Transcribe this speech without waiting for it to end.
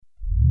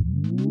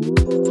Curiosity.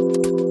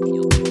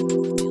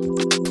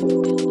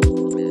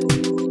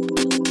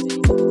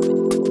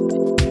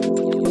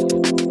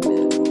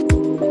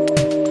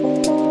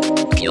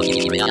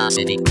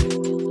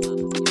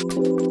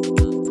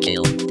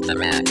 Kill the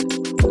rat.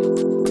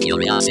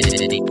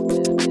 Curiosity.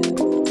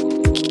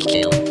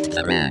 Kill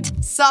the rat.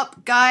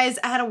 Sup, guys,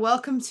 and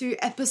welcome to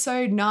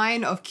episode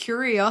 9 of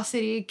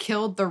Curiosity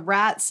Killed the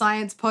Rat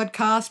Science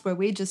Podcast, where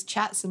we just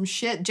chat some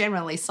shit,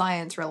 generally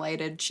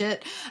science-related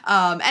shit,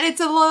 and it's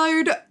a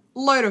load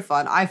of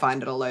fun. I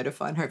find it a load of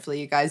fun. Hopefully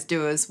you guys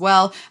do as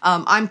well.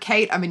 I'm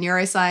Kate. I'm a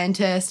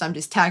neuroscientist. I'm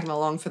just tagging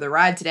along for the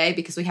ride today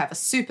because we have a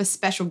super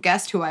special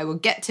guest who I will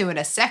get to in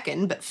a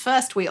second. But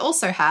first, we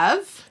also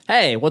have...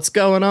 Hey, what's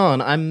going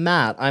on? I'm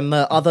Matt. I'm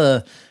the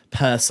other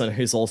person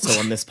who's also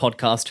on this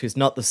podcast who's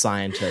not the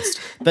scientist.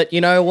 But you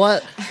know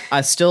what?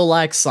 I still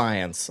like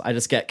science. I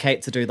just get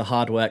Kate to do the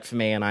hard work for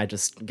me and I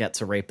just get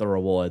to reap the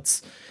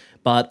rewards.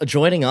 But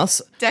joining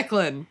us...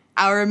 Declan,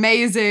 our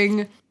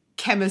amazing...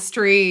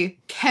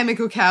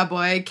 chemical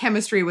cowboy,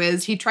 chemistry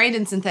whiz. He trained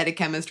in synthetic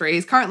chemistry.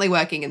 He's currently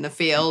working in the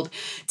field.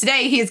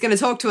 Today, he is going to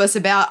talk to us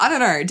about, I don't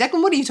know,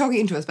 Declan, what are you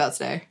talking to us about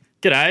today?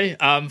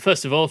 G'day.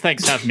 First of all,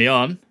 thanks for having me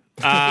on.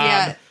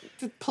 Yeah,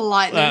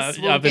 politeness.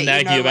 I've been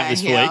nagging you about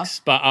this for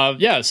weeks.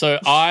 But so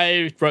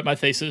I wrote my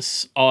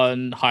thesis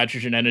on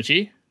hydrogen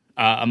energy,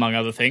 among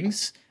other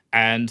things.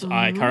 And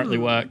I currently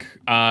work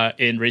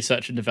in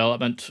research and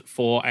development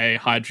for a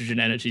hydrogen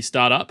energy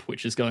startup,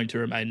 which is going to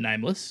remain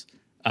nameless.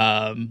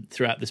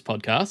 Throughout this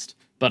podcast,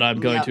 but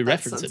I'm going to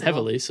reference it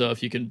heavily. So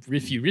if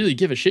you really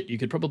give a shit, you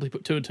could probably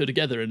put two and two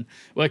together and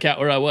work out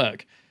where I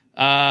work.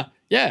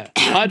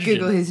 Hydrogen.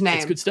 Google his name.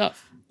 It's good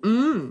stuff.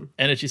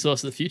 Energy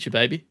source of the future,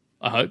 baby.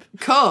 I hope.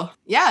 Cool.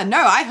 Yeah, no,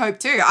 I hope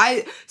too.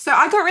 I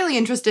got really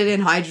interested in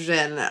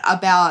hydrogen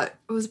about,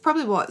 it was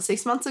probably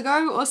 6 months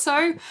ago or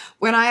so,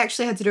 when I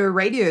actually had to do a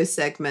radio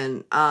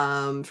segment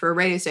for a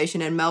radio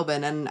station in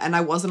Melbourne, and I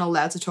wasn't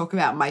allowed to talk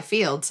about my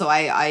field. So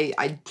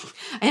I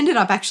ended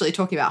up actually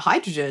talking about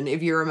hydrogen,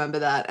 if you remember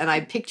that. And I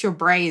picked your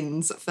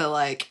brains for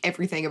like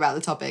everything about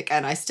the topic.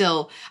 And I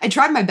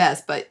tried my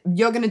best, but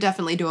you're going to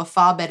definitely do a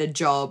far better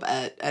job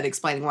at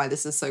explaining why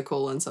this is so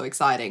cool and so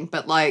exciting.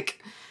 But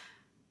like,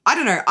 I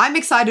don't know. I'm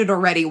excited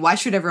already. Why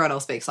should everyone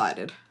else be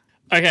excited?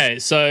 Okay,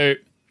 so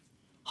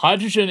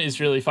hydrogen is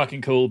really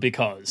fucking cool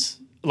because,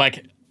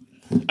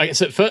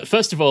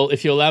 first of all,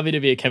 if you allow me to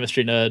be a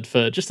chemistry nerd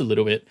for just a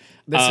little bit.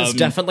 This is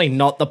definitely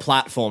not the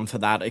platform for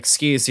that.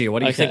 Excuse you. What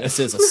do you think this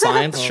is, a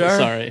science show?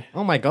 Sorry.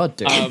 Oh my God,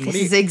 dude. This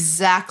is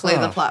exactly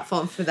the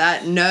platform for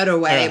that. Nerd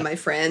away, my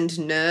friend.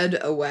 Nerd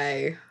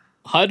away.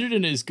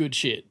 Hydrogen is good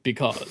shit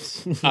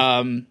because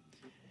it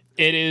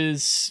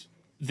is...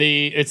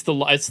 It's the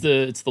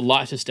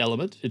lightest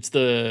element. It's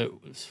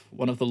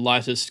one of the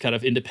lightest kind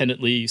of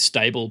independently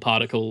stable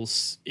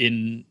particles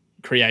in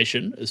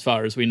creation, as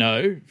far as we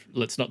know.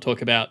 Let's not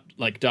talk about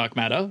like dark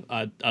matter.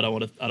 I don't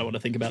want to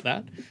think about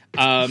that.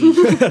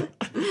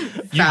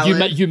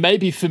 You may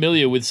be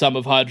familiar with some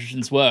of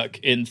hydrogen's work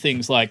in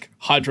things like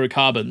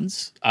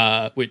hydrocarbons,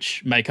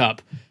 which make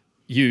up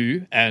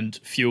you and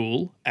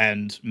fuel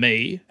and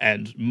me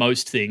and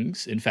most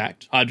things. In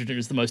fact, hydrogen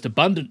is the most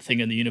abundant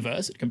thing in the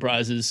universe. It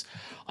comprises,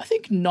 I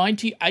think,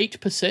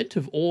 98%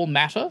 of all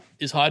matter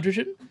is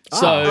hydrogen.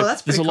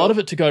 There's a lot of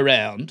it to go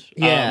around.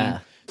 Yeah.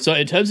 So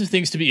in terms of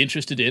things to be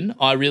interested in,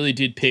 I really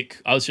did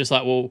pick, I was just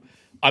like, well,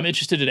 I'm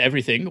interested in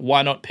everything.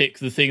 Why not pick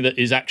the thing that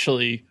is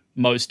actually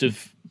most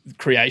of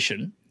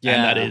creation? Yeah.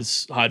 And that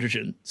is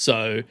hydrogen.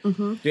 So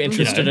you're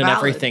interested in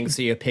everything,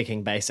 so you're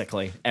picking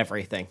basically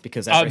everything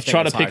because I'm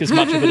trying to pick as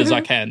much of it as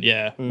I can,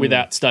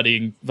 without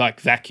studying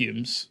like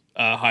vacuums.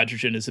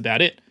 Hydrogen is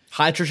about it.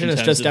 Hydrogen is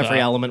just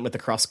every element with the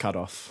cross cut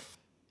off.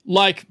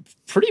 Like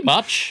pretty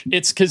much,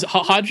 it's because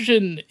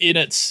hydrogen in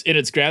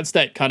its ground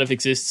state kind of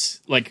exists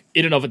like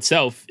in and of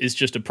itself is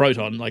just a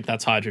proton. Like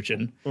that's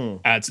hydrogen.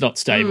 It's not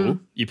stable.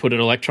 You put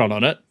an electron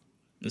on it,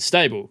 it's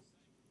stable.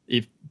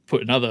 You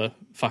put another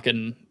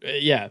fucking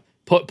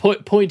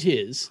Point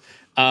is,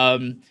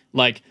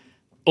 like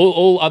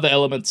all other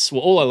elements,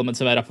 all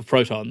elements are made up of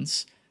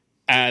protons,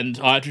 and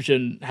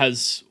hydrogen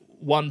has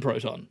one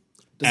proton.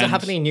 Does it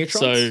have any neutrons?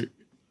 So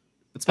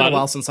it's been a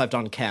while since I've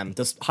done chem.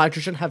 Does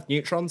hydrogen have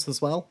neutrons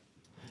as well?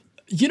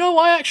 You know,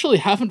 I actually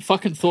haven't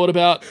fucking thought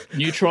about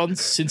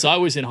neutrons since I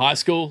was in high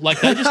school.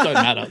 Like, they just don't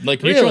matter.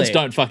 Like, neutrons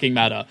don't fucking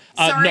matter.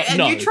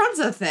 Neutrons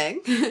are a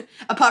thing?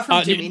 Apart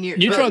from Jimmy Neutron.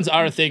 Neutrons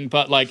are a thing,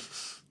 but, like,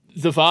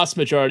 the vast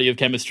majority of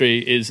chemistry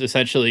is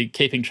essentially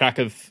keeping track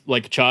of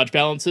like charge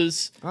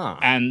balances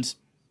and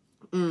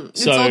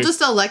it's all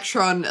just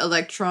electron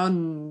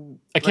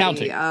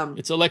accounting.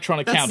 It's electron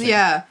accounting.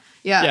 That's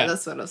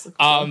what I was looking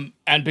for.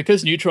 And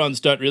because neutrons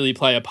don't really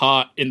play a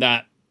part in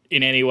that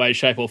in any way,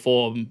 shape, or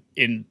form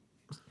in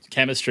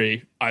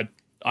chemistry, I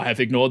have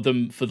ignored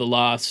them for the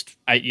last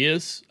 8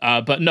 years.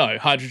 But no,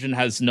 hydrogen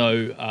has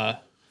no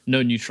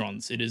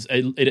neutrons. It is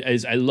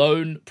a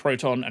lone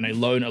proton and a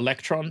lone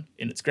electron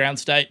in its ground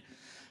state.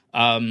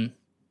 One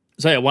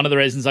of the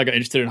reasons I got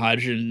interested in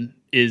hydrogen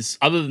is,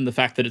 other than the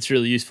fact that it's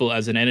really useful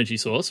as an energy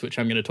source, which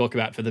I'm going to talk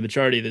about for the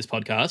majority of this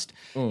podcast,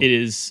 it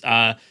is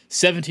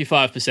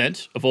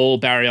 75% of all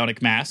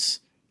baryonic mass.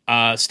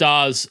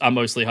 Stars are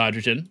mostly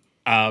hydrogen,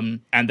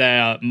 and they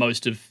are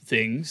most of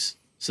things.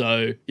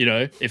 So,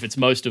 if it's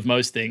most of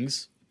most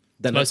things,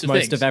 Then most it's of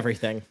most things. of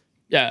everything.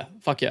 Yeah,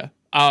 fuck yeah.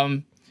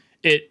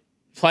 It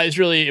plays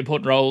really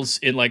important roles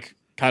in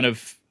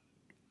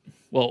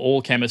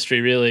all chemistry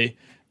really,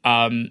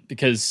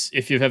 because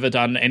if you've ever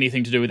done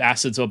anything to do with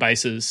acids or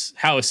bases,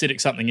 how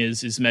acidic something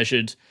is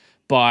measured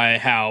by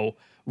how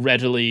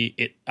readily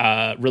it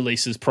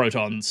releases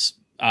protons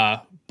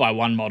by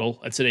one model.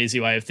 It's an easy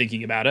way of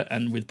thinking about it.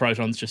 And with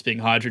protons just being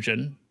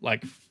hydrogen,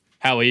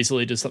 how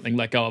easily does something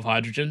let go of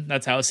hydrogen?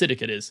 That's how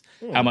acidic it is.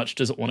 How much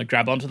does it want to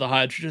grab onto the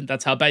hydrogen?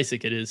 That's how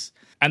basic it is.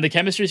 And the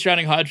chemistry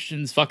surrounding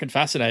hydrogen is fucking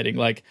fascinating.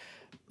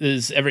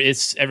 It's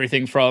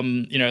everything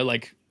from,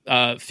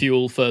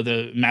 fuel for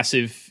the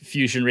massive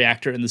fusion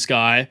reactor in the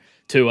sky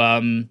to,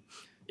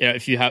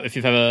 if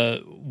you've ever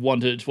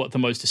wondered what the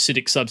most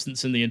acidic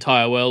substance in the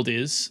entire world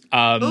is.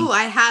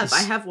 I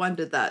have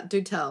wondered that.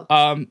 Do tell.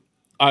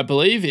 I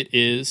believe it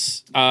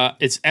is,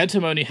 it's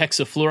antimony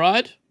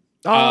hexafluoride.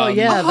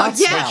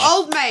 That's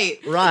old mate.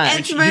 Right.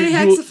 Antimony You-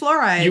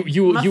 hexafluoride.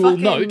 You will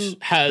fucking- note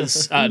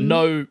has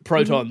no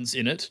protons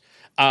in it.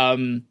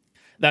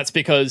 That's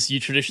because you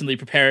traditionally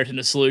prepare it in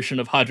a solution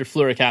of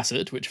hydrofluoric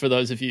acid, which for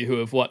those of you who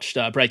have watched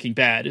Breaking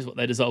Bad is what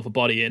they dissolve a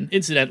body in.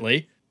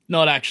 Incidentally,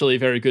 not actually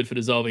very good for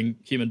dissolving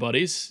human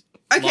bodies.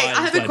 Okay, Lie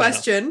I have is a way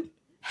question.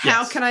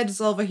 How Yes. can I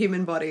dissolve a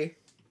human body?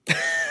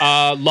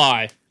 better.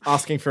 Lie,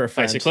 Asking for a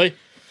friend. basically.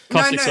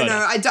 Caustic No.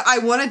 soda. I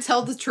want to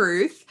tell the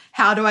truth.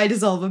 How do I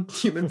dissolve a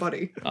human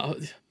body?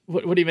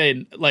 What do you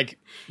mean?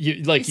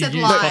 You said use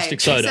lie. caustic You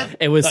soda. said-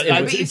 It was.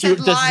 But you said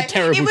that's lie. a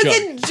terrible It was joke.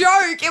 a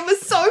joke. It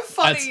was so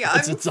funny.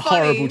 It's a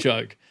horrible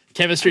joke.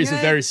 Chemistry is a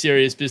Okay. very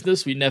serious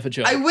business. We never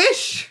joke. I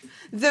wish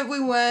that we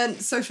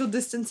weren't social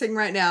distancing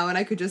right now and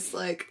I could just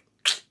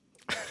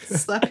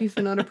slap you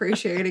for not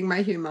appreciating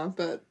my humor.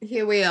 But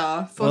here we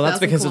are, 4,000 Well, that's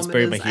because it's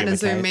kilometers boomer and a humor,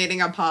 Zoom Kate.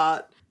 meeting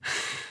apart.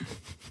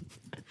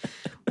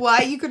 Why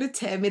are you going to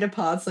tear me to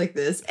parts like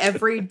this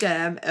every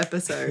damn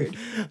episode?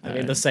 I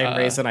mean, the same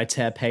reason I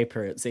tear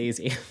paper. It's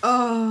easy.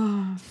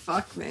 Oh,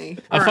 fuck me.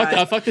 I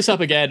Alright. fucked this up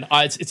again.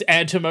 It's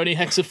antimony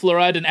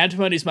hexafluoride, and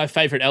antimony is my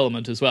favorite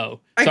element as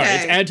well. Sorry,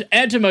 Okay. it's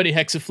antimony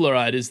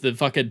hexafluoride is the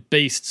fucking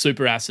beast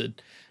super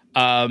acid.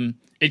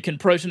 It can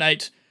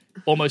protonate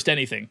almost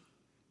anything.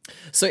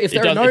 So if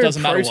there It are does- it no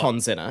doesn't matter what.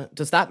 protons in it,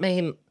 does that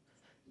mean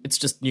it's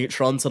just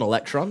neutrons and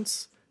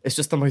electrons? It's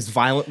just the most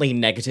violently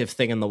negative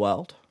thing in the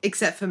world?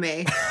 Except for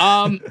me.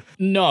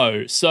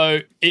 No, so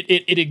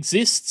it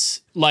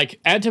exists,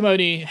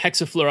 antimony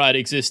hexafluoride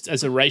exists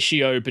as a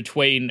ratio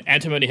between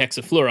antimony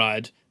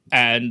hexafluoride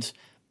and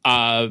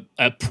a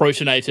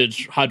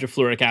protonated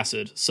hydrofluoric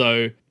acid.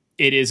 So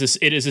it is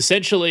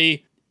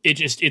essentially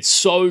it's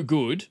so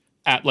good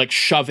at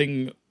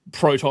shoving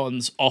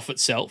protons off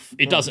itself.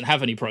 It doesn't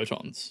have any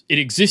protons. It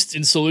exists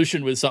in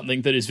solution with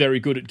something that is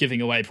very good at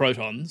giving away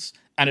protons,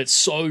 and it's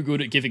so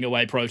good at giving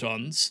away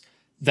protons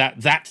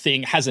that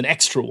thing has an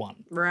extra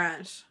one.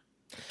 Right.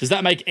 Does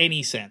that make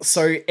any sense?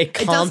 So it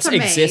can't to me,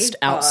 exist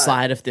but-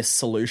 outside of this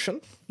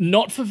solution?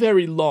 Not for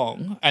very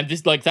long, and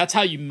this that's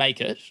how you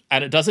make it,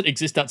 and it doesn't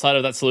exist outside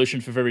of that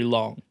solution for very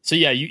long. So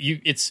yeah,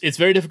 it's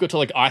very difficult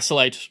to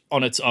isolate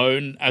on its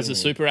own as a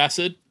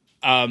superacid,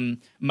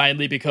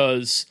 mainly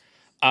because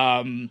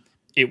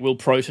it will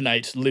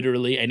protonate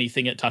literally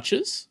anything it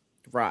touches.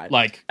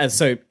 Right. And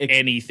so it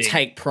anything.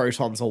 take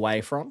protons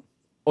away from?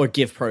 Or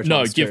give protons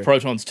No, to? give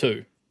protons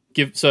too.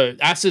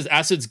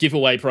 Acids give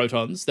away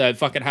protons. They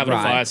fucking have it a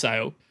Right. fire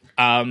sale.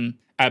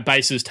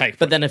 Bases take.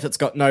 But then if it's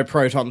got no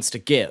protons to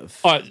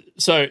give...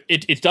 So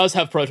it does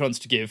have protons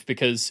to give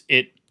because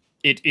it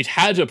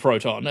had a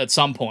proton at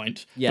some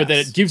point, but then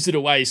Yes. it gives it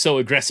away so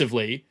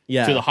aggressively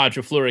Yeah. to the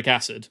hydrofluoric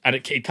acid, and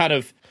it kind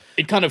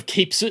of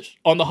keeps it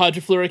on the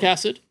hydrofluoric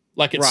acid,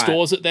 it Right.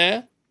 stores it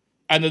there,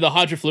 and then the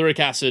hydrofluoric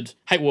acid,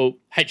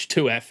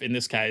 H2F in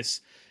this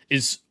case,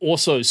 is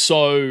also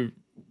so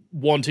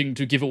wanting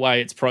to give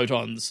away its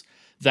protons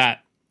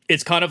that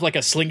it's kind of like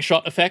a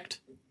slingshot effect.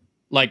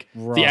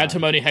 The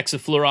antimony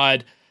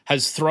hexafluoride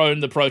has thrown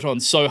the proton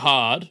so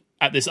hard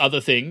at this other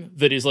thing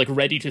that is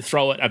ready to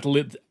throw it at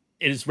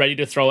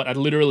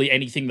literally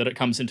anything that it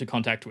comes into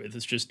contact with.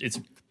 It's just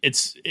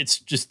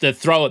the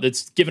throw it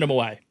that's giving them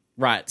away.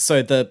 Right,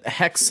 so the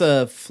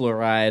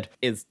hexafluoride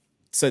is...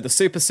 So the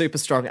super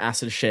strong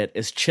acid shit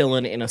is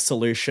chilling in a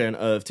solution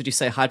of... Did you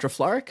say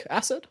hydrofluoric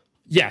acid?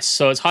 Yes,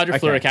 so it's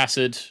hydrofluoric Okay.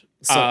 acid.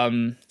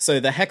 So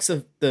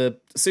the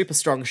super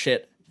strong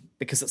shit,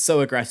 because it's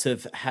so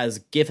aggressive, has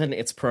given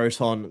its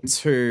proton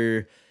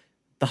to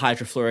the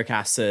hydrofluoric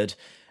acid,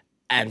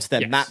 and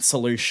then Yes. that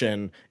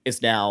solution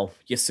is now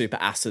your super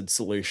acid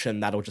solution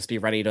that'll just be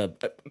ready to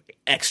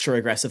extra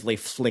aggressively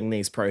fling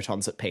these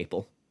protons at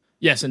people.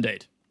 Yes,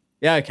 indeed.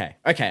 Yeah, okay.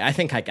 Okay, I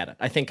think I get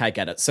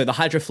it. So the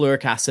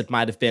hydrofluoric acid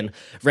might have been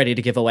ready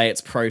to give away its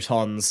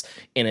protons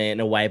in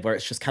a way where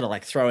it's just kind of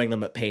like throwing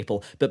them at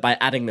people, but by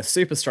adding the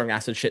super strong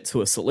acid shit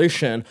to a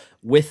solution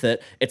with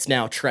it, it's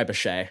now a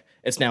trebuchet.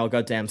 It's now a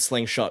goddamn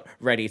slingshot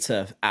ready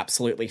to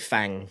absolutely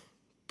fang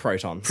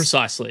protons.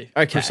 Precisely.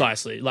 Okay.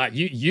 Precisely. Like,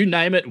 you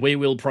name it, we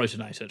will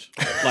protonate it.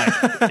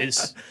 Like,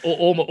 it's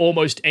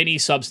almost any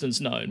substance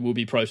known will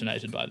be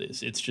protonated by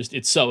this.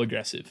 It's so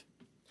aggressive.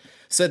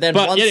 So then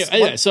But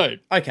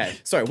okay,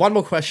 sorry, one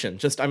more question.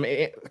 Just I'm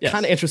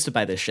kind of interested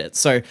by this shit.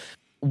 So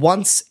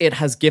once it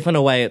has given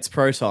away its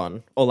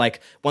proton, or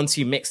like once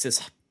you mix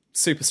this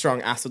super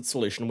strong acid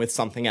solution with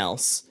something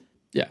else,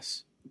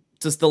 yes.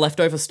 does the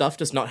leftover stuff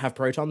just not have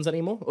protons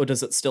anymore? Or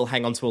does it still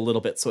hang on to a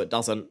little bit so it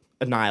doesn't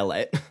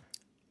annihilate?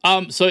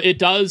 So it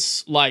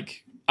does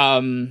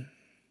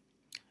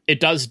it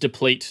does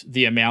deplete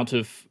the amount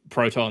of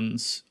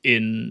protons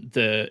in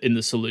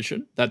the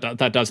solution.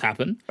 That does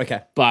happen.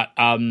 Okay. But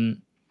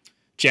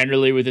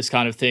generally with this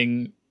kind of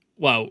thing,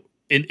 well,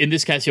 in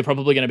this case, you're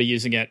probably going to be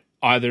using it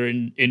either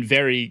in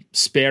very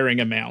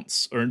sparing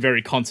amounts or in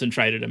very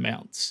concentrated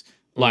amounts.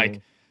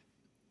 Like,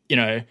 you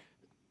know,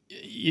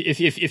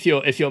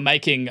 if you're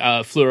making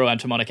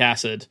fluoroantimonic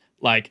acid,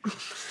 like,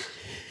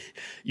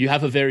 you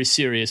have a very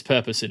serious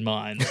purpose in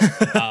mind.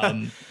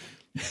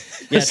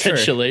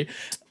 Essentially. True.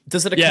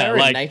 Does it occur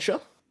in nature?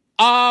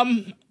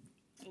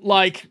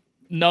 Like,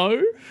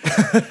 no.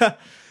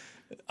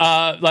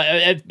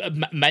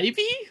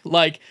 Maybe.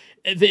 Like,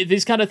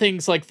 these kind of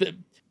things, like,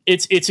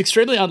 it's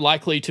extremely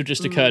unlikely to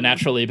just occur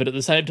naturally, but at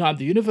the same time,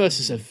 the universe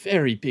is a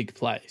very big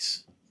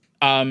place.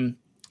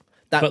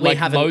 That we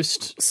haven't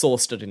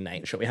sourced it in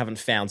nature. We haven't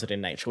found it in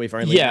nature. We've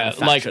only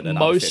manufactured it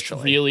most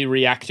artificially. really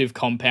reactive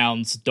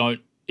compounds don't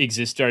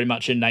exist very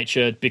much in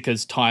nature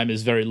because time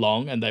is very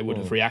long and they would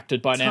have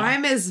reacted by now.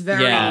 Time is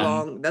very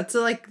long. That's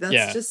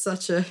just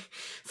such a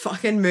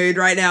fucking mood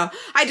right now.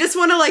 I just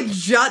want to like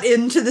jut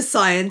into the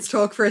science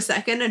talk for a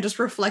second and just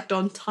reflect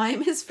on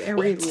time is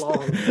very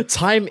long.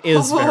 Time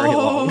is very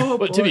long.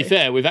 But to be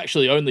fair, we've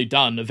actually only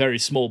done a very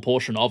small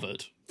portion of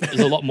it. There's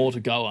a lot more to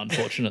go,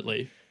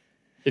 unfortunately.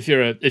 If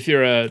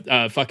you're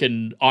a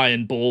fucking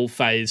iron ball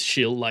phase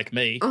shill like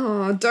me.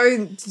 Oh,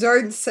 don't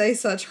say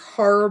such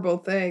horrible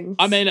things.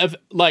 I mean,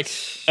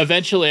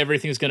 eventually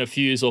everything's going to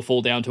fuse or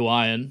fall down to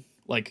iron,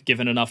 like,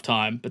 given enough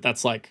time. But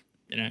that's like,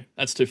 you know,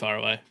 that's too far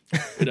away.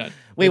 We don't.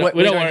 we don't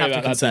worry have to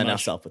about concern that too much.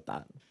 ourselves with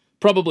that.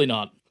 Probably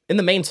not. In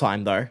the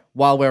meantime, though,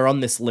 while we're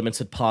on this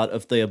limited part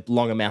of the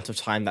long amount of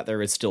time that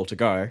there is still to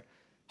go,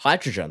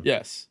 hydrogen.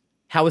 Yes.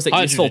 How is it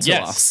useful to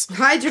yes. us?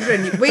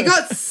 Hydrogen. We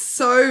got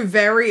so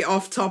very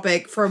off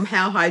topic from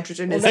how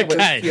hydrogen is a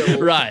good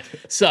fuel. Right.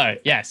 So,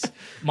 yes,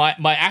 my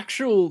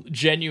actual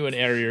genuine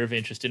area of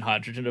interest in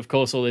hydrogen, of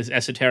course, all this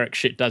esoteric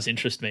shit does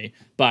interest me,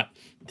 but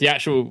the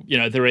actual, you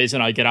know, the reason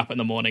I get up in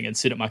the morning and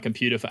sit at my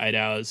computer for 8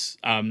 hours,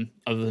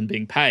 other than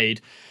being paid,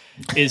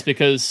 is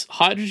because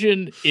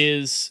hydrogen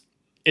it's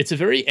a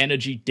very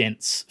energy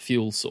dense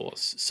fuel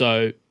source.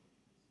 So,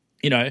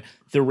 you know,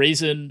 the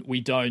reason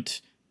we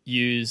don't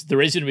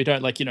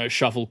like, you know,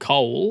 shovel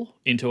coal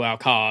into our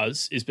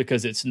cars is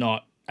because it's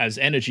not as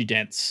energy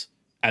dense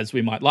as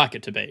we might like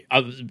it to be.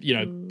 You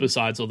know,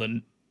 besides all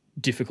the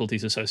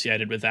difficulties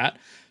associated with that,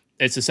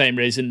 it's the same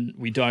reason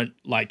we don't,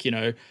 like, you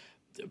know,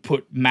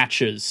 put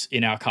matches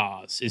in our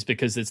cars is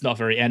because it's not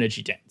very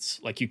energy dense.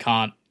 Like, you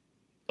can't,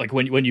 like,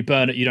 when you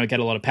burn it, you don't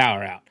get a lot of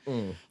power out.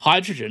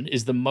 Hydrogen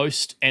is the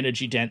most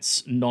energy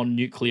dense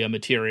non-nuclear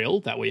material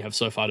that we have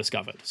so far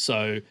discovered.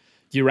 So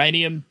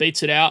uranium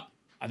beats it out.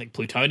 I think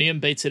plutonium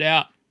beats it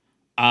out.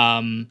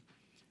 And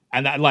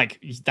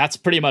that's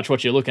pretty much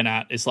what you're looking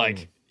at. It's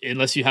like,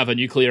 unless you have a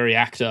nuclear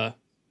reactor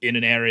in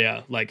an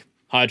area, like,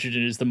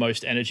 hydrogen is the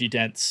most energy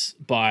dense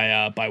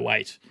by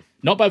weight.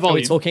 Not by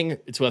volume.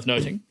 It's worth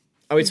noting.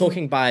 Are we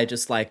talking by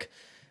just like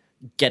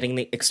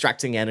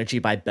extracting energy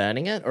by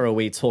burning it, or are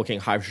we talking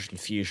hydrogen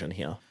fusion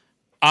here?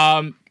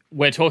 In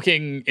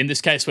this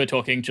case, we're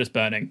talking just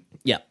burning.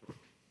 Yeah.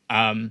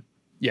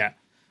 Yeah.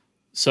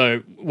 So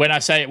when I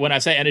say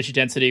energy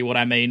density, what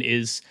I mean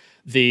is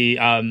the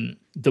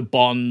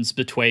bonds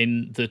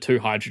between the two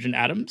hydrogen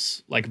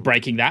atoms, like,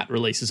 breaking that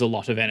releases a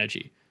lot of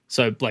energy.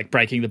 So, like,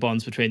 breaking the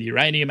bonds between the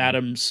uranium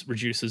atoms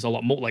reduces a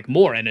lot more, like,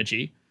 more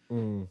energy.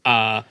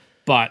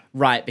 But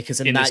right, because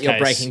in that you're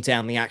case, breaking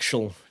down the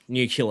actual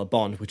nuclear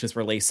bond, which is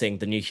releasing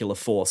the nuclear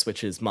force,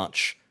 which is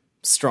much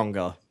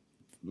stronger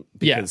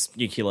because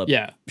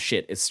nuclear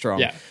shit is strong.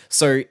 Yeah.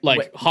 So,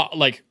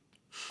 like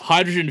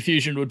hydrogen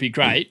fusion would be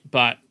great,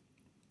 but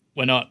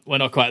we're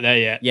not quite there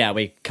yet. Yeah,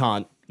 we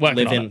can't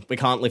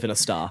live in a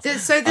star.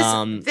 This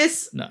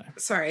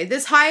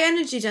high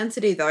energy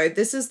density though,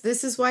 this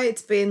is why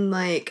it's been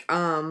like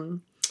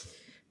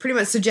pretty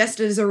much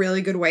suggested as a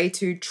really good way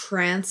to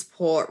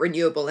transport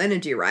renewable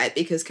energy, right?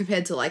 Because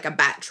compared to like a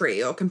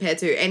battery or compared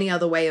to any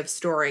other way of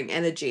storing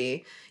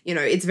energy, you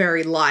know, it's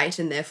very light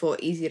and therefore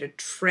easier to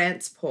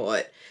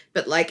transport.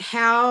 But like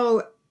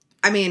how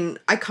I mean,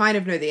 I kind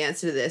of know the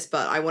answer to this,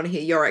 but I want to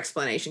hear your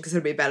explanation because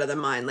it'll be better than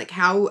mine. Like,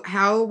 how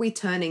are we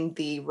turning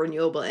the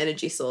renewable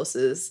energy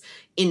sources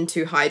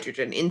into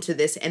hydrogen, into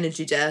this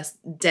energy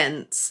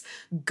dense,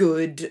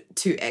 good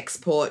to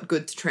export,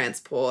 good to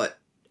transport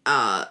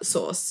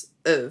source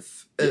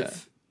of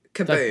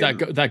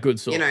kaboom? That good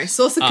source. You know,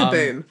 source of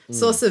kaboom,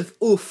 source of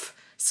oof,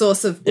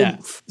 source of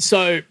oomph.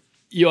 So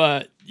you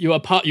are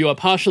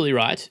partially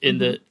right in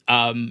that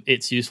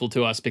it's useful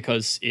to us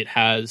because it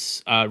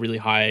has really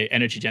high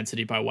energy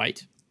density by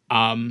weight.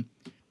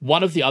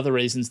 One of the other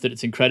reasons that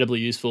it's incredibly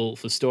useful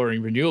for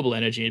storing renewable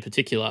energy in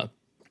particular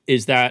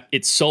is that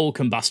its sole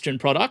combustion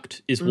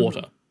product is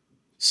water.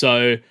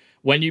 So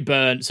when you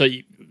burn,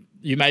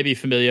 you may be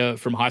familiar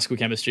from high school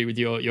chemistry with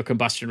your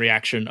combustion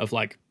reaction of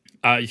like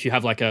if you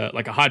have like a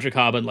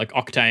hydrocarbon like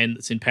octane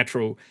that's in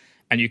petrol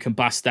and you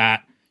combust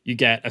that, you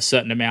get a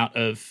certain amount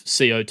of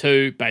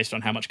CO2 based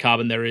on how much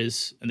carbon there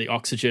is and the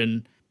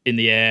oxygen in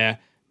the air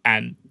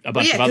and a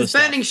bunch of other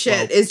stuff. Yeah, because burning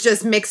shit is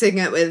just mixing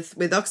it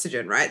with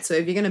oxygen, right? So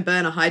if you're going to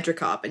burn a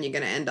hydrocarbon, you're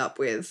going to end up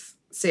with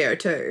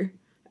CO2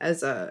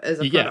 as a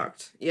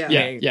product.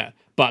 Yeah.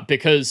 But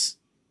because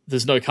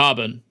there's no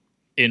carbon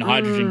in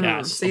hydrogen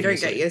gas, so you don't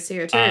get your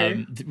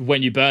CO2.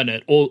 When you burn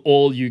it,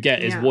 all you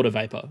get is water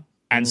vapor.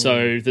 And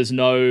so there's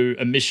no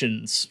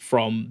emissions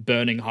from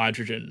burning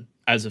hydrogen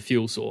as a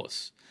fuel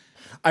source.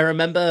 I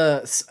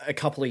remember a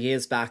couple of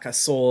years back, I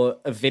saw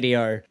a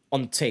video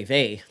on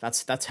TV.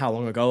 That's how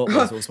long ago it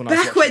was. It was when I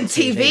was back when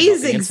watching TVs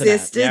not the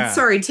existed. internet.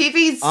 Sorry,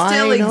 TVs still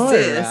I know,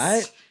 exist.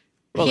 right?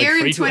 Well, Here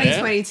like in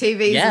 2020,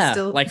 TVs are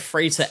still like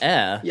free to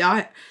air.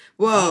 Yeah.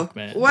 Whoa. Fuck,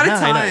 man. What a No, I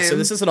time. know. So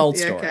this is an old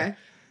Yeah, story. okay.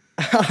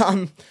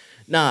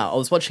 I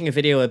was watching a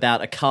video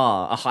about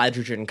a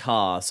hydrogen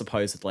car,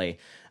 supposedly.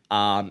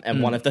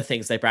 And one of the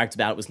things they bragged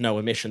about was no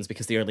emissions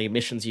because the only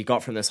emissions you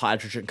got from this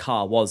hydrogen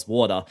car was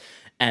water.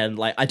 And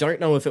like, I don't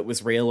know if it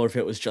was real or if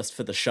it was just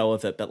for the show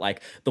of it, but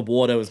like the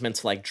water was meant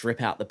to like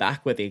drip out the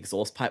back where the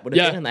exhaust pipe would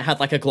have been. And they had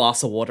like a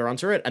glass of water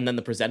under it. And then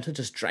the presenter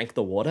just drank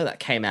the water that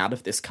came out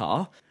of this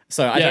car.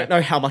 So I don't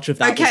know how much of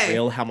that was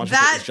real, how much of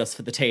it was just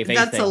for the TV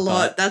That's thing. a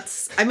lot.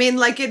 I mean,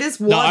 like it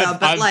is water,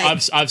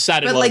 I've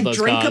sat in one of those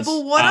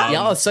drinkable cars. water?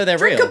 Yeah, so they're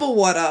real. Drinkable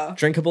water.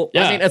 Drinkable.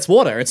 Yeah. I mean, it's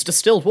water. It's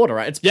distilled water,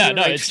 right? It's pure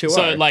H2O.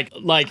 So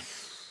like.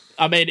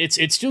 I mean, it's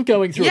still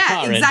going through a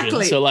car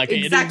engine, so like,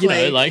 exactly.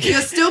 You know, like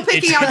you're still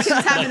picking up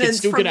contaminants like it's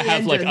still from gonna the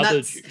have engine. like other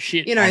That's,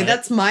 shit. you know,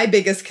 that's my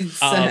biggest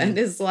concern.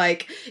 Is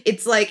like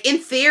it's like in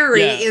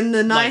theory, in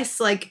the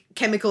nice like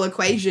chemical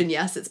equation,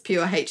 yes, it's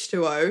pure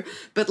H2O,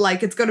 but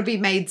like it's got to be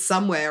made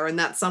somewhere, and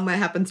that somewhere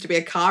happens to be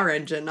a car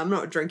engine. I'm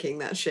not drinking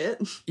that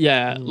shit.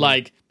 Yeah,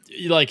 like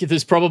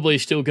there's probably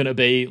still going to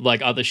be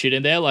like other shit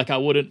in there. Like I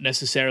wouldn't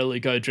necessarily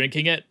go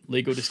drinking it.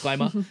 Legal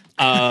disclaimer.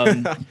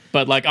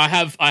 But like I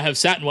have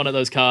sat in one of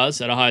those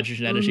cars at a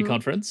hydrogen energy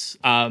conference,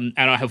 and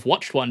I have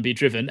watched one be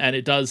driven, and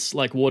it does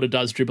like water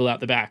does dribble out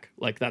the back.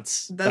 Like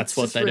that's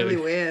what they really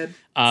do. Weird.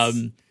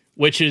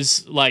 Which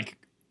is like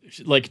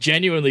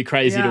genuinely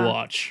crazy to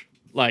watch.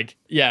 Like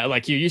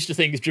like you're used to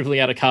things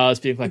dribbling out of cars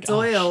being like it's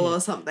oil or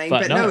something,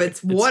 but no,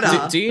 it's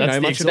water. Do you That's know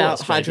the much about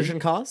exhaust, hydrogen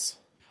cars?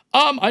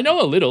 I know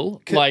a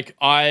little. Like,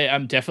 I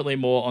am definitely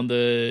more on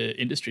the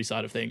industry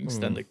side of things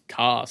than the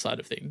car side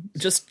of things.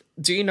 Just,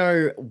 do you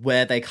know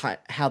where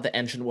how the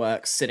engine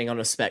works sitting on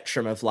a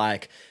spectrum of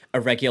like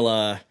a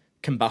regular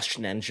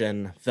combustion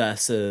engine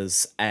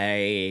versus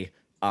a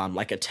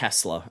like a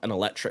Tesla, an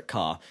electric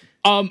car?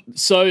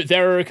 So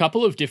there are a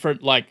couple of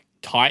different like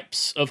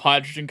types of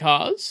hydrogen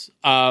cars.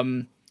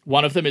 One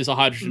of them is a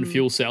hydrogen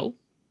fuel cell,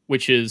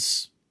 which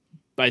is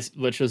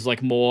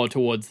like more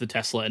towards the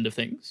Tesla end of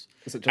things.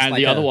 Is it just and like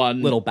the other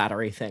one, little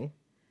battery thing?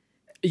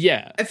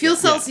 Yeah, a fuel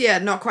cell's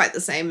not quite the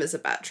same as a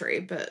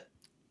battery, but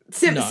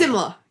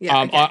similar.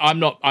 Yeah, okay. I'm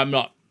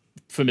not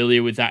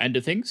familiar with that end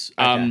of things.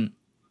 Okay.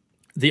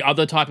 The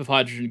other type of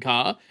hydrogen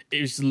car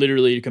is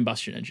literally a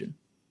combustion engine,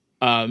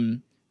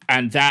 and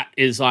that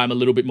is I'm a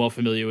little bit more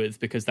familiar with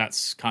because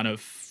that's kind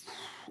of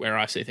where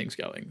I see things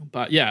going.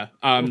 But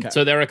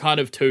so there are kind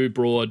of two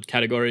broad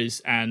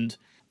categories, and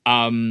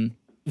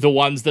the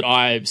ones that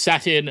I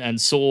sat in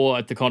and saw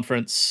at the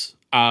conference.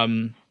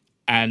 And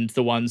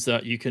the ones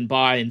that you can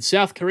buy in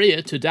South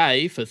Korea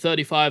today for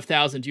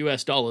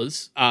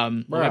 $35,000.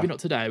 Well, maybe not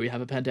today. We have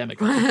a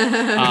pandemic.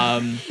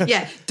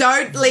 Yeah,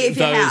 don't leave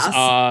your those house.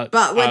 are,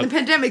 but when the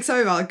pandemic's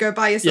over, go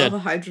buy yourself a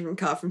hydrogen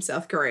car from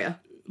South Korea.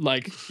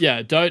 Like,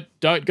 don't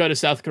go to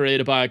South Korea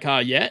to buy a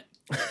car yet.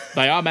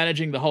 They are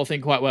managing the whole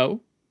thing quite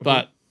well,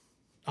 but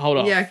hold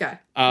on. Yeah, okay.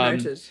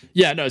 Noted.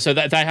 Yeah, no. So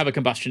they have a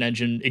combustion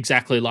engine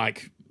exactly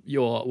like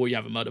you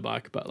have a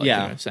motorbike, but like you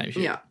know, same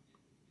shit. Yeah.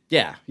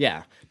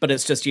 Yeah, but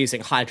it's just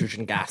using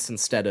hydrogen gas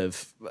instead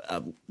of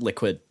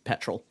liquid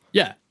petrol.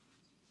 Yeah.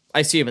 I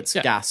assume it's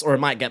gas, or it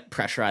might get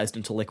pressurized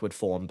into liquid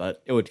form,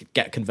 but it would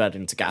get converted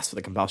into gas for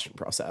the combustion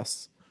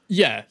process.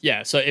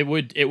 Yeah. So it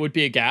would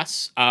be a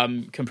gas.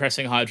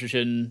 Compressing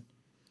hydrogen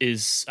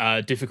is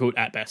difficult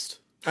at best.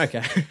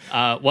 Okay.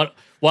 One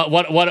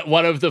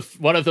of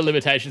the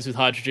limitations with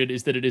hydrogen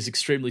is that it is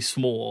extremely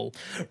small.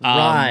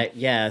 Right,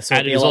 yeah. So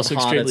and it'd be it is a lot also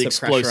harder extremely to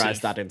explosive.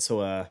 pressurize that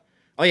into a...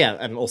 Oh, yeah,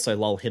 and also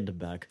lol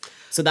Hindenburg.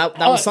 So that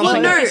was Oh,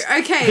 something... Well, no, that-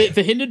 okay.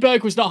 The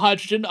Hindenburg was not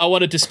hydrogen. I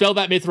want to dispel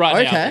that myth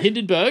right now. Okay. The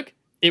Hindenburg,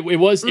 it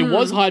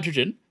was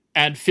hydrogen,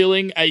 and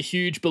filling a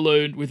huge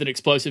balloon with an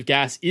explosive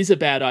gas is a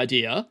bad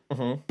idea.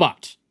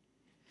 But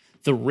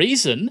the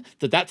reason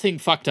that thing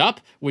fucked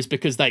up was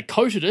because they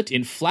coated it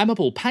in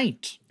flammable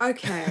paint.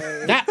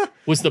 Okay. That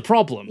was the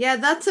problem. Yeah,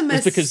 that's a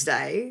It's because-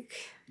 mistake.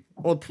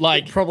 Well,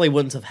 Like- it probably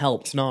wouldn't have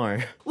helped, no.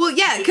 Well,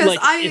 yeah, because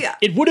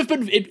it would have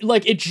been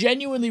it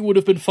genuinely would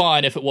have been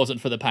fine if it wasn't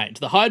for the paint.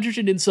 The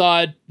hydrogen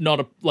inside,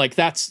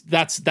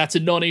 that's a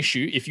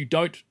non-issue if you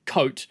don't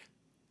coat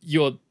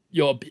your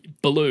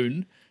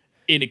balloon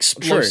in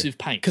explosive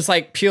paint. Because,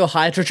 like, pure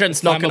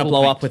hydrogen's not going to Flammable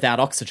blow paint. up without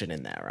oxygen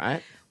in there,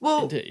 right?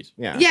 well, Indeed.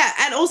 Yeah. yeah,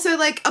 and also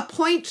like a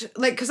point,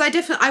 like because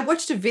I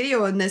watched a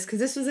video on this because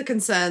this was a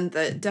concern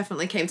that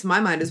definitely came to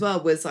my mind as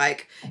well. Was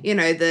like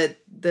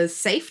the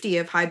safety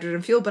of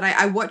hydrogen fuel, but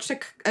I watched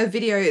a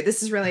video.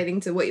 This is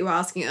relating to what you were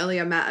asking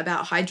earlier, Matt,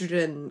 about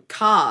hydrogen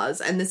cars,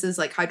 and this is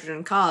like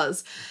hydrogen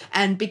cars,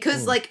 and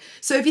because like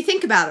so if you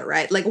think about it,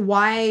 right, like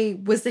why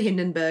was the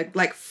Hindenburg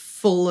like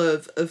full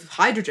of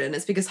hydrogen?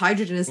 It's because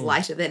hydrogen is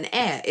lighter than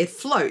air. It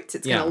floats.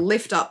 It's going Yeah. to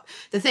lift up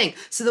the thing.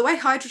 So the way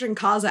hydrogen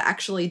cars are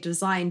actually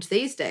designed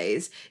these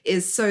days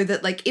is so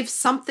that like if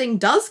something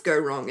does go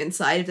wrong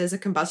inside, if there's a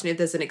combustion, if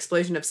there's an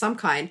explosion of some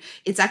kind,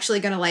 it's actually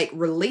going to like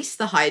release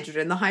the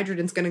hydrogen. The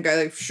hydrogen's going to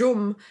go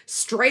shoom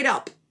straight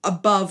up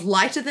above,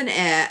 lighter than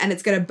air, and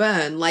it's going to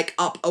burn like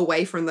up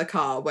away from the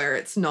car where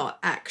it's not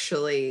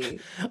actually.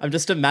 I'm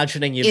just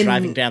imagining you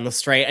driving down the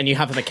street and you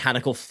have a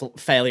mechanical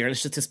failure and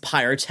it's just this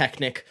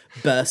pyrotechnic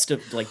burst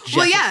of like jet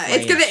Well, yeah,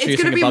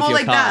 it's gonna be more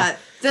like that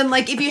than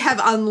like if you have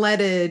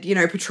unleaded,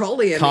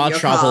 petroleum Car in your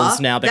troubles car.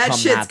 now that become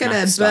shit's Mad gonna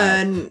Max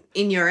style. burn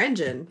in your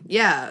engine.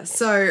 Yeah,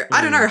 so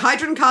I don't know.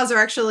 Hydrogen cars are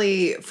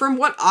actually, from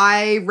what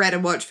I read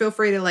and watched. Feel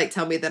free to like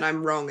tell me that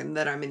I'm wrong and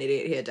that I'm an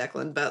idiot here,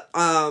 Declan. But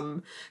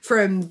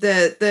from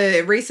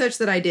the research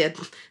that I did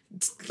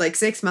like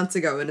 6 months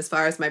ago, and as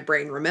far as my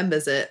brain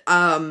remembers it,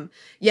 the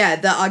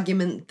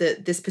argument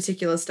that this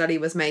particular study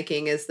was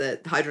making is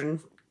that hydrogen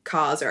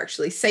cars are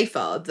actually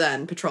safer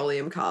than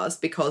petroleum cars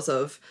because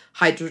of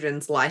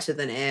hydrogen's lighter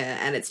than air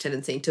and its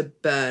tendency to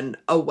burn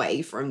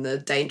away from the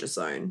danger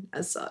zone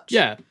as such.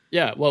 Yeah.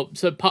 Well,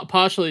 so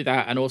partially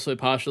that, and also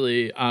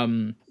partially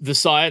the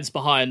science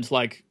behind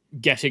like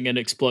getting an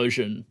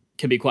explosion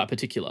can be quite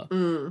particular.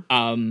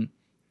 And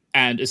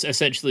it's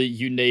essentially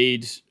you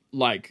need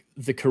like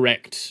the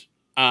correct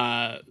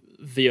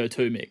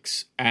VO2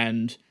 mix,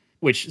 and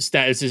which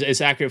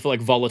is accurate for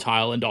like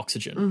volatile and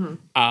oxygen.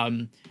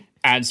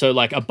 And so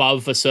like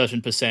above a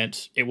certain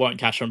percent, it won't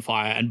catch on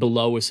fire, and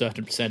below a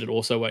certain percent, it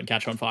also won't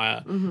catch on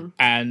fire.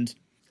 And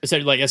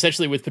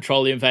essentially with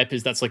petroleum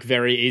vapors, that's like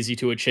very easy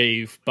to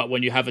achieve. But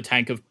when you have a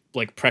tank of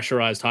like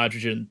pressurized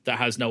hydrogen that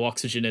has no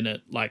oxygen in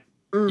it, like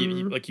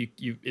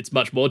it's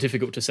much more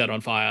difficult to set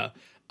on fire.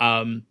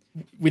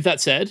 With that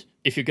said,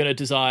 if you're going to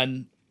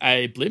design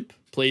a blimp,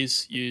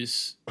 please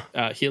use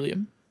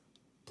helium.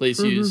 Please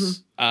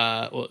use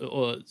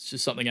or it's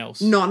just something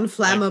else.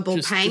 Non-flammable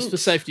Like, paint. just for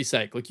safety's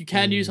sake. Like you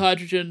can use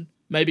hydrogen.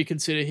 Maybe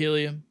consider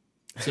helium.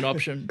 It's an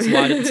option.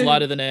 It's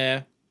lighter than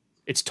air.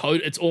 It's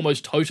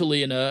almost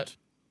totally inert.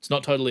 It's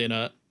not totally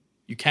inert.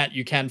 You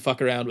can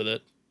fuck around with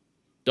it.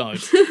 Don't.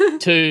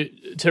 To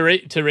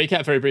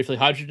recap very briefly,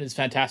 hydrogen is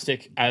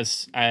fantastic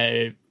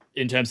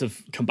in terms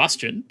of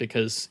combustion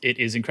because it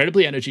is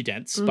incredibly energy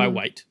dense by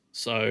weight.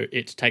 So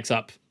it takes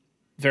up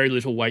very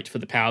little weight for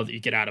the power that you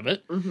get out of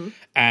it,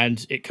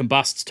 and it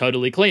combusts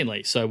totally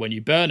cleanly. So when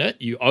you burn it,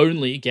 you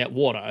only get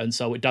water, and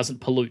so it doesn't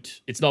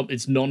pollute. It's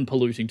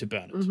non-polluting to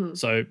burn it.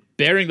 So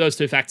bearing those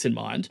two facts in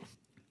mind,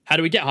 how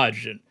do we get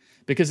hydrogen?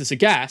 Because it's a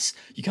gas,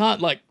 you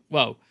can't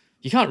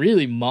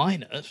really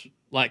mine it,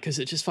 like, because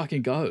it just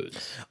fucking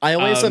goes. I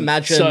always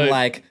imagine so-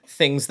 like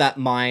things that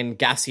mine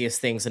gaseous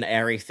things and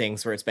airy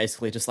things where it's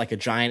basically just like a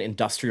giant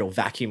industrial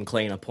vacuum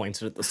cleaner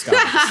pointed at the sky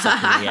and just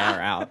sucking the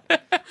air out.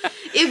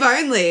 If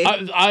only.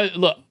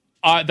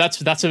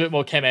 That's a bit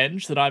more chem-eng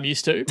than I'm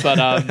used to, but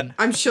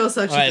I'm sure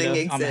such a thing I'm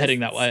exists. heading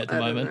that way at the I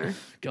don't moment. know.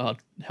 God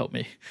help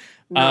me.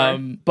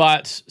 No.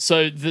 But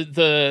so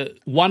the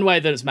one way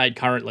that it's made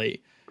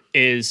currently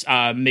is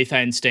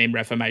methane steam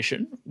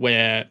reformation,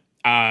 where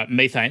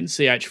methane,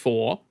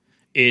 CH4,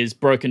 is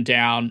broken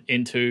down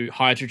into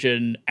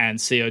hydrogen and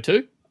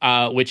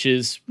CO2, which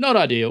is not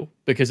ideal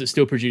because it's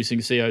still producing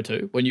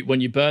CO2.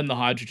 When you burn the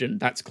hydrogen,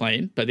 that's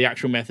clean, but the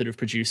actual method of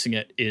producing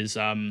it is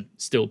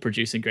still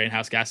producing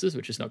greenhouse gases,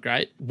 which is not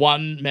great.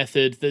 One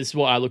method, this is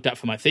what I looked at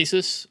for my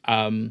thesis,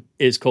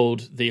 is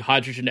called the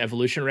hydrogen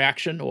evolution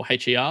reaction, or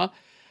HER,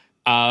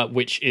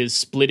 which is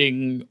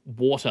splitting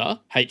water,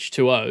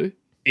 H2O,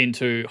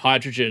 into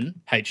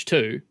hydrogen,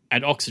 H2,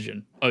 and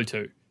oxygen,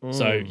 O2.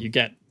 So you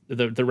get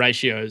the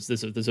ratios,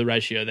 there's a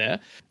ratio there.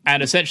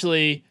 And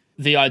essentially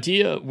the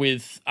idea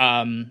with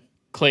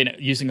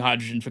using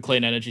hydrogen for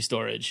clean energy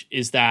storage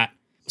is that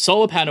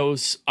solar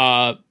panels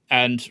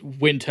and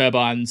wind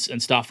turbines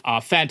and stuff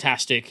are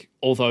fantastic,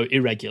 although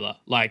irregular.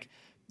 Like,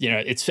 you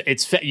know,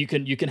 you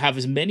can have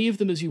as many of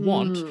them as you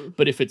want,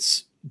 but if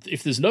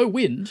there's no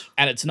wind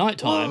and it's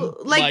nighttime, Well,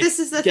 like this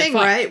is the get thing,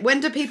 fucked. right? When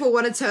do people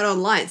want to turn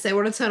on lights? They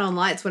want to turn on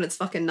lights when it's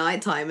fucking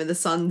nighttime and the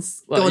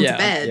sun's gone yeah, to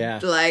bed. Yeah.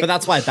 Like, but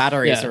that's why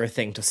batteries Yeah. are a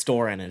thing to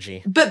store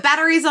energy. but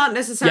batteries aren't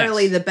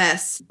necessarily Yes. the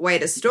best way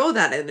to store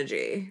that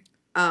energy.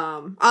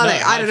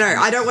 I don't know.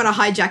 I don't want to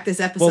hijack this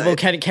episode. Well,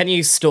 can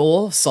you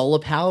store solar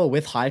power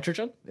with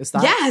hydrogen? Is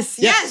that Yes,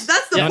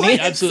 that's the Yeah, point. you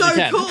It's so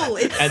absolutely can. cool.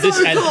 It's And so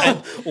this, and,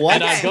 cool. What?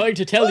 and I'm going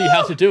to tell you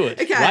how to do it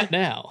Okay. right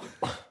now.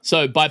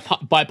 So by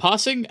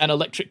passing an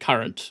electric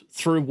current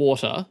through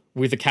water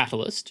with a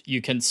catalyst, you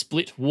can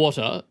split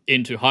water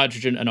into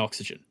hydrogen and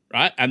oxygen,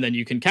 right? And then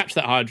you can catch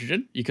that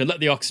hydrogen. You can let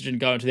the oxygen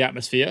go into the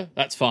atmosphere.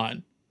 That's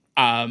fine.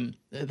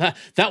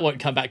 That won't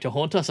come back to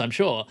haunt us, I'm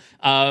sure.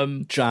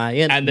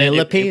 giant and then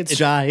millipedes?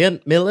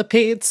 Giant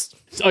millipedes.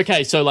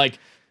 Okay, so like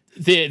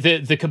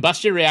the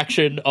combustion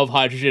reaction of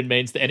hydrogen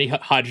means that any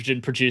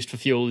hydrogen produced for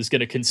fuel is going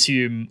to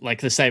consume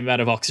like the same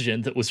amount of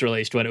oxygen that was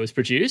released when it was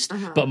produced.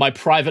 But my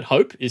private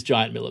hope is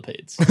giant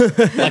millipedes.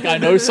 Like, I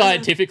know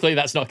scientifically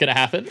that's not going to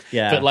happen.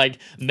 Yeah. But like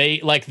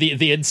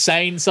the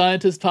insane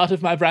scientist part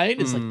of my brain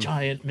is like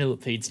giant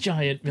millipedes.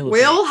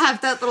 We all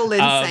have that little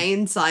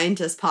insane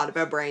scientist part of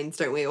our brains,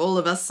 don't we? All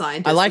of us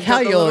scientists. I like We've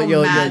how got the little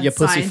you're mad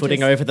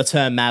pussyfooting scientist. over the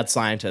term mad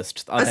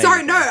scientist. Oh, there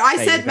Sorry, you no, go. I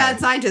There you said go. mad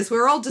scientist.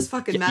 We're all just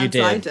fucking you mad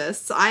did.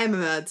 scientists. I am a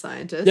mad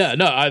scientist. Yeah,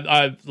 no,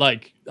 I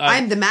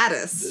I'm the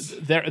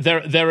maddest.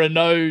 there are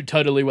no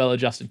totally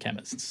well-adjusted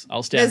chemists.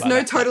 I'll stand There's by no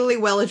that. totally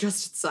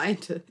well-adjusted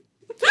scientist.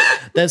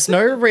 There's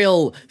no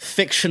real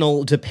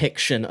fictional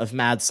depiction of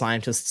mad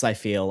scientists, I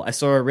feel. I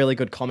saw a really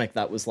good comic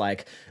that was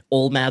like,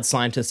 all mad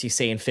scientists you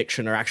see in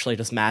fiction are actually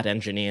just mad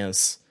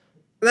engineers.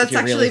 That's you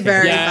really actually think-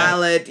 very Yeah.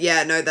 valid.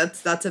 Yeah, no,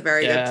 that's a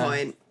very good Yeah.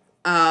 point.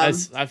 I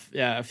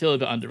feel a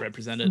bit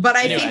underrepresented. But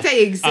I Anyway. think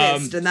they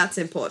exist, and that's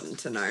important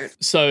to note.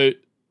 So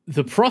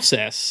the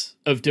process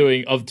of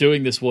doing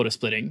this water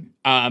splitting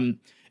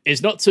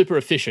is not super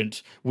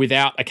efficient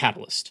without a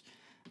catalyst.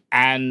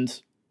 And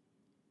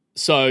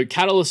so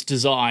catalyst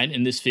design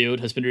in this field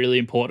has been really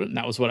important, and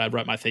that was what I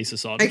wrote my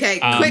thesis on. Okay,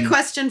 quick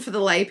question for the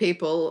lay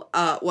people.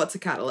 What's a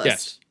catalyst?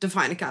 Yes.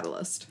 Define a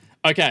catalyst.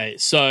 Okay,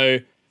 so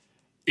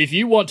if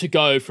you want to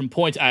go from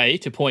point A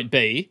to point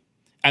B,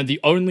 and the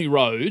only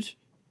road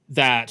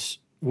that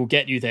will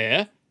get you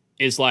there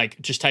is like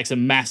just takes a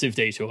massive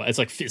detour. It's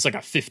like a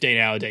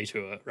 15-hour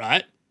detour,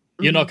 right?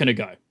 You're not going to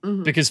go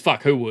because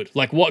fuck, who would?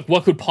 Like,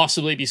 what could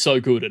possibly be so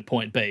good at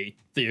point B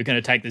that you're going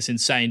to take this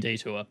insane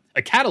detour?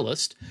 A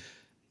catalyst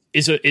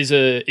is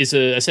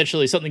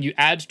essentially something you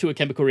add to a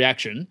chemical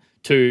reaction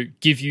to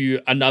give you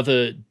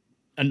another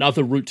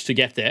route to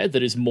get there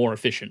that is more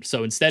efficient.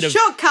 So instead of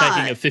Shortcut.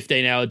 taking a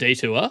 15-hour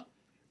detour,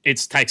 it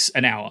takes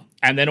an hour,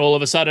 and then all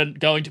of a sudden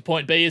going to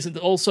point B isn't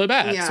all so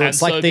bad. Yeah. So So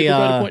it's like the, people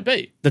go to point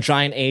B. The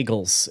giant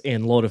eagles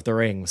in Lord of the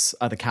Rings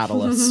are the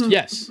catalyst.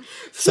 Yes,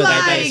 So Fly,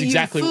 that is you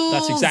exactly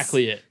fools.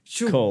 it.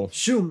 Shoom, Cool.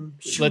 shoom,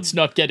 shoom. Let's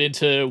not get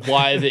into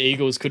why the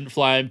eagles couldn't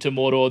fly him to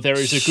Mordor. There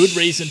is a good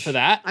reason for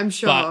that. I'm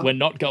sure. but we're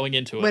not going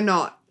into it. We're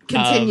not.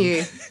 Continue.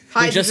 We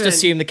Hydrogen. just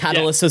assume the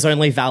catalyst is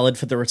only valid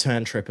for the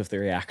return trip of the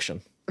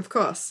reaction. Of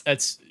course.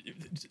 That's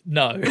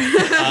no.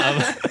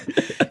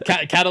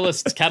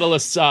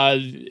 Catalysts are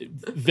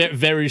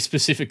very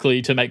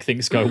specifically to make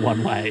things go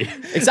one way.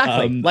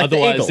 Exactly. Like the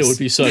Otherwise, eagles. it would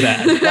be so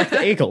bad. Like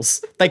the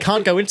eagles. They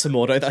can't go into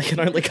Mordor, they can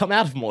only come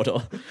out of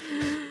Mordor.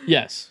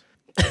 Yes.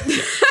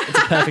 It's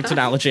a perfect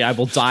analogy. I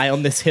will die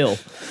on this hill.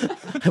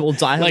 I will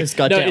die on this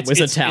goddamn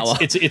wizard tower.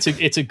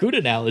 It's a good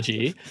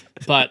analogy,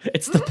 but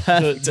It's the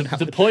perfect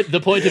analogy. the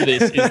point of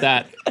this is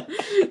that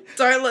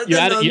Don't let you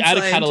the add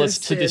a catalyst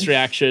non-scientists to this in.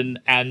 reaction,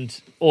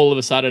 and all of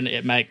a sudden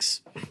it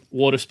makes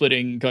water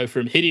splitting go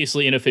from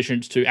hideously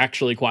inefficient to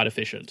actually quite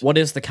efficient. What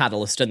is the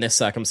catalyst in this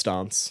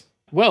circumstance?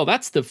 Well,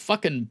 that's the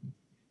fucking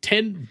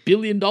 $10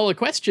 billion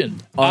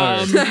question.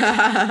 Oh.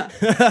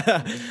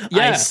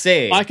 Yeah, I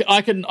see. I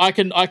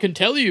can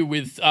tell you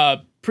with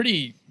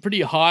pretty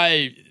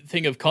high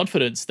thing of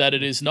confidence that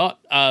it is not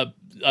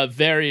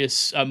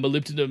various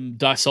molybdenum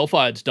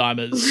disulfide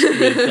dimers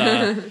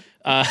with.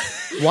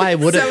 Why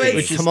would So it be?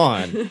 it's- Come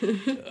on.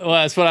 Well,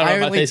 that's what I I wrote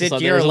my only thesis did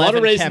on. year There's a lot of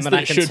 11 reasons chem and that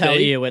I it can should tell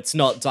be. you it's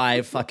not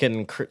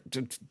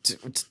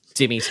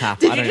dimmy tap.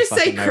 Did I you don't just say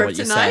fucking know what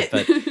you said,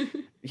 but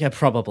kryptonite? yeah,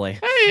 probably.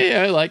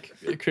 Yeah, like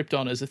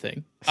Krypton is a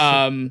thing.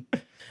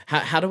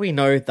 How do we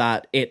know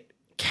that it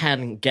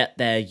can get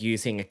there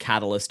using a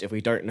catalyst if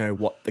we don't know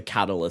what the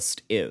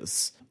catalyst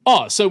is?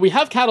 Oh, so we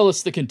have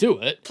catalysts that can do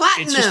it.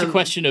 It's just a Platinum.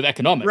 question of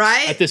economics,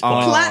 Right? At this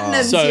point,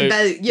 Platinum's So,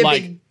 your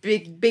like-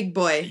 big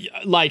boy.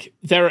 like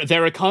there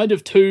are kind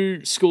of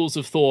two schools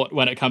of thought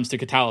when it comes to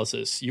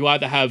catalysis. You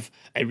either have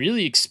a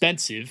really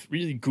expensive,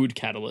 really good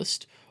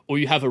catalyst, or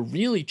you have a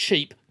really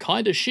cheap,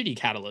 kind of shitty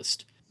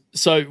catalyst.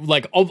 So,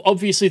 like,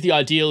 obviously the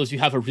ideal is you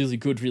have a really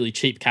good, really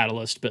cheap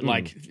catalyst, but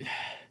like,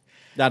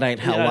 That ain't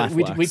how life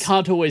works. we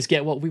can't always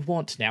get what we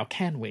want now,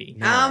 can we?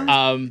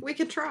 We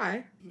could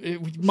try. We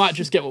might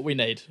just get what we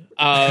need.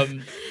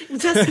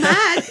 Just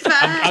mad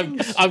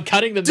fun. I'm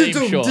cutting the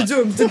meme short.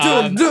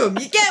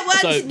 You get what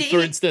So, you need. for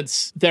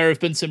instance, there have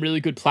been some really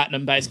good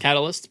platinum-based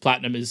catalysts.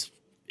 Platinum is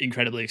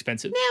incredibly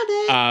expensive.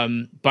 Nailed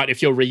it. But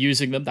if you're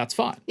reusing them, that's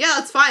fine. Yeah,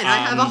 that's fine. I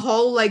have a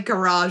whole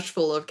garage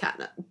full of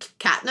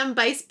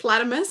Catnum-based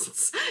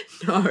platinists.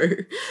 No,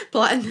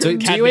 platinum. Do you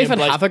Cadmium even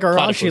based have a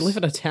garage? You platypus. live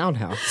in a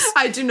townhouse.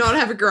 I do not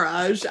have a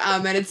garage,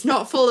 and it's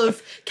not full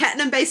of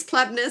Catnum-based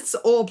platinists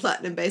or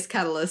platinum-based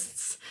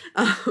catalysts.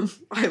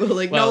 I will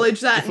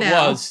acknowledge that if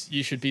now. it was,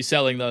 you should be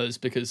selling those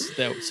because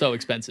they're so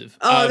expensive.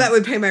 Oh, that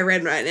would pay my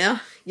rent right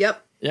now.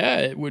 Yep. Yeah,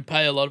 it would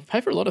pay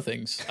for a lot of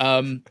things.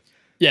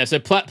 Yeah, so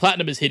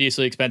platinum is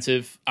hideously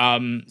expensive.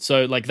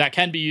 So that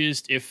can be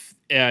used if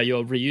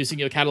you're reusing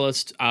your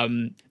catalyst.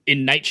 In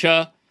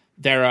nature,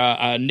 there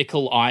are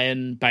nickel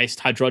iron based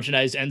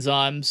hydrogenase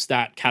enzymes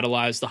that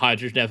catalyze the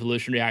hydrogen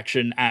evolution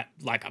reaction at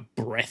a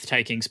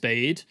breathtaking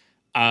speed.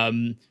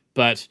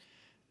 But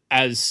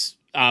as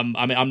I'm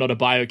not a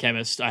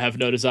biochemist. I have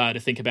no desire to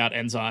think about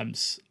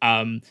enzymes.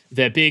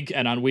 They're big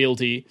and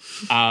unwieldy,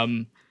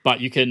 but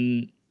you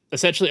can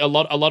essentially a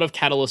lot of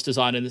catalyst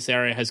design in this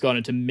area has gone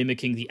into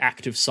mimicking the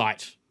active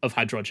site of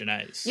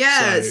hydrogenase.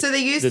 Yeah, so they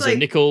use there's a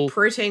nickel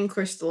protein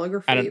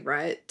crystallography,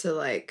 right?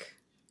 To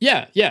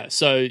Yeah.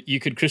 So you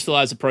could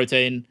crystallize a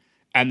protein,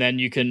 and then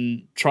you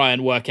can try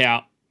and work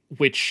out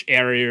which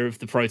area of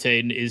the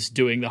protein is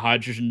doing the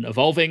hydrogen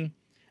evolving,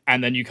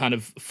 and then you kind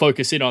of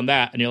focus in on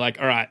that, and you're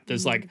like, all right,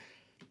 there's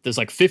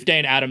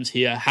 15 atoms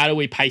here. How do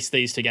we paste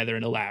these together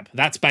in a lab?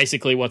 That's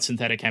basically what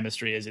synthetic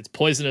chemistry is. It's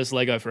poisonous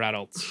Lego for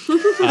adults.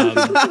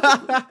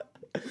 I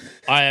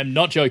am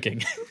not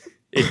joking.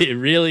 It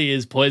really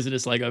is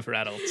poisonous Lego for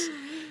adults.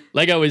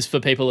 Lego is for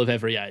people of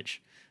every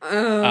age.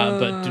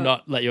 But do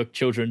not let your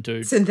children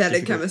do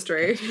synthetic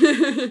chemistry.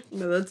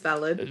 No, that's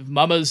valid.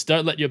 Mamas,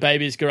 don't let your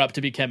babies grow up to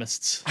be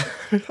chemists.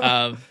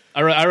 I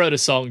wrote a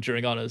song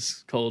during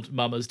honours called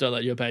Mamas, Don't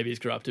Let Your Babies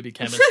Grow Up to Be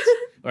Chemists.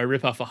 Or I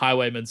rip off a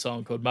Highwayman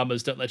song called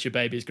Mamas, Don't Let Your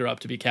Babies Grow Up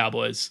to Be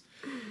Cowboys.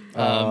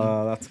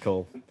 That's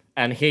cool.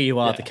 And here you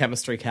are, the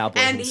chemistry cowboy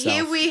And himself,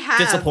 here we have,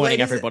 disappointing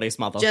ladies, everybody's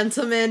mother.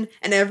 gentlemen,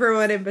 and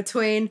everyone in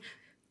between,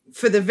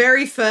 for the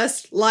very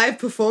first live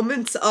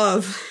performance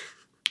of...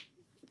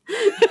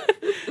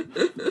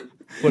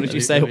 What did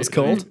you say it was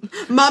called?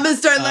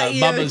 Mamas Don't Let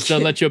You... Mamas,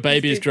 Don't Let Your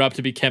Babies Grow Up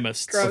to Be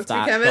Chemists. Grow up to be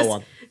that, chemists. go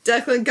on.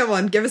 Declan, come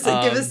on, give us a...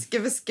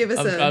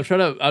 I'm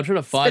trying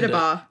to find Spit a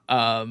bar.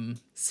 it.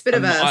 Spit a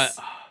verse.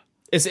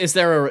 Is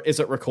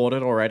it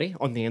recorded already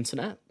on the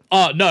internet?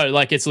 Oh no!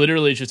 It's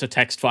literally just a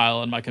text file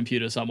on my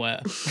computer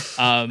somewhere.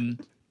 I'm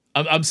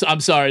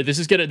sorry. This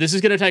is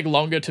gonna take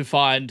longer to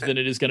find than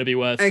it is gonna be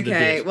worth. For the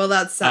Okay, bit. well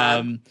that's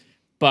sad.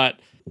 But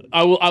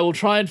I will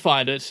try and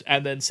find it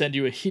and then send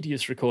you a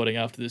hideous recording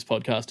after this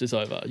podcast is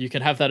over. You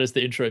can have that as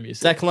the intro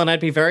music. Declan,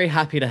 I'd be very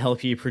happy to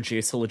help you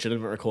produce a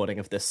legitimate recording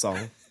of this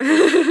song.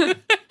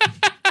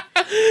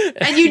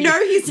 And you know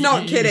he's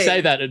not kidding. You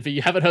say that, but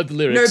you haven't heard the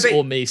lyrics but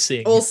or me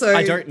sing. Also,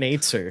 I don't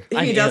need to.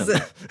 he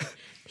doesn't.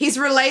 He's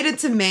related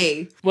to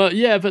me. Well,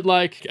 yeah, but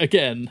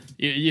again,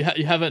 you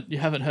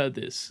haven't heard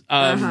this.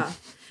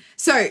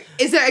 So,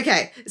 is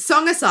there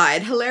song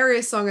aside,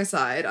 hilarious song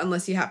aside,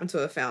 unless you happen to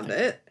have found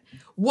it.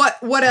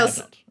 What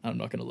else? I'm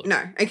not going to look.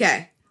 No.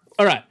 Okay.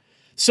 All right.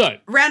 So,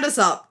 Round us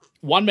up.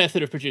 one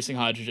method of producing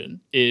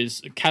hydrogen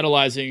is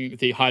catalyzing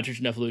the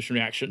hydrogen evolution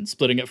reaction,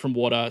 splitting it from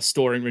water,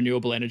 storing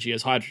renewable energy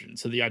as hydrogen.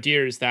 So the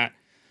idea is that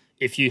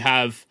if you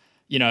have,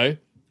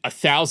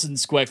 1,000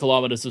 square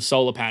kilometers of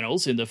solar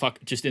panels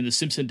just in the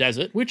Simpson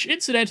Desert, which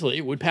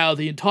incidentally would power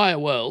the entire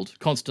world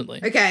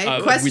constantly. Okay,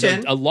 question.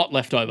 question. A lot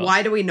left over.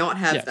 Why do we not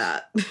have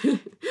that?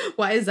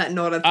 Why is that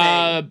not a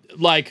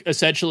thing?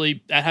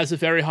 Essentially, it has a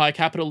very high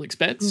capital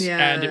expense,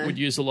 Yeah. and it would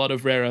use a lot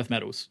of rare earth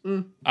metals.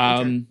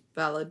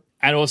 Valid.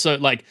 And also,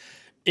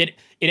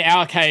 in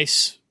our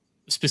case,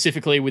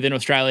 specifically within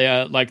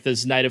Australia,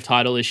 there's native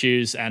title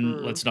issues,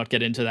 and let's not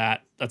get into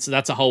that.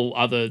 That's a whole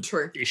other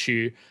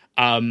issue.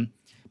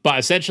 But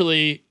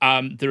essentially,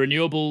 the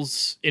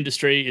renewables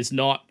industry is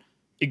not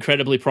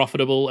incredibly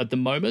profitable at the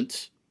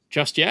moment,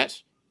 just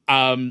yet,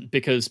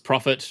 because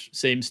profit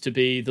seems to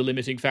be the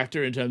limiting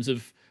factor in terms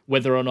of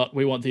whether or not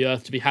we want the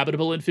Earth to be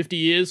habitable in 50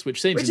 years, which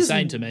seems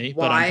insane to me,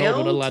 but I'm told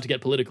we're not allowed to get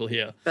political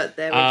here. But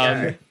there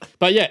we go.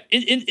 But yeah,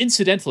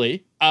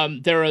 incidentally,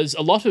 there is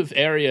a lot of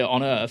area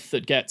on Earth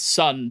that gets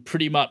sun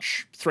pretty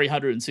much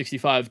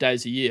 365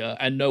 days a year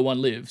and no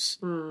one lives.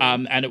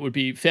 And it would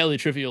be fairly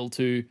trivial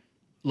to,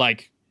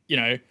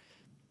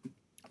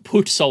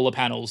 put solar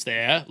panels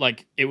there.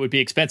 It would be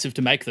expensive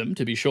to make them,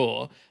 to be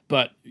sure,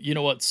 but you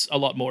know what's a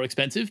lot more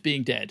expensive?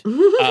 Being dead.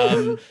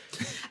 I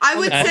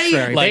would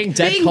say being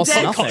dead costs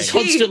nothing.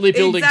 Constantly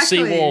building Exactly.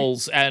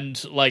 seawalls and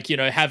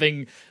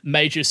having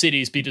major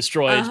cities be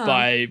destroyed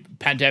by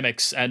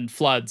pandemics and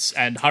floods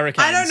and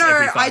hurricanes. I don't know.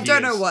 every 5 I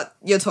don't know years. what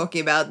you're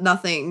talking about.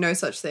 Nothing, no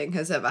such thing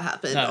has ever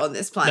happened on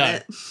this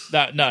planet.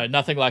 No,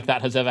 nothing like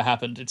that has ever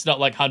happened. It's not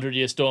like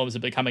 100-year storms are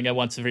becoming a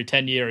once every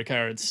 10-year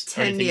occurrence.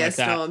 or anything 10-year like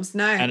that. storms,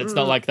 no. And it's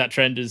not like that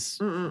trend is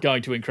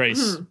going to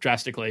increase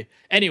drastically.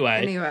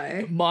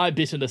 Anyway, my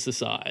bitterness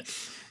aside,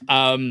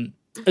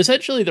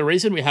 essentially the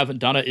reason we haven't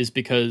done it is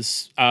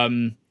because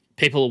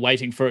people are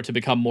waiting for it to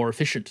become more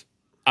efficient.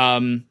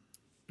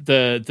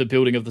 The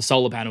building of the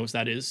solar panels,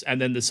 that is,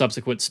 and then the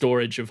subsequent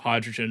storage of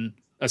hydrogen,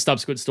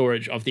 subsequent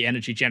storage of the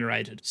energy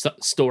generated,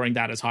 storing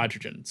that as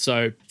hydrogen.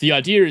 So the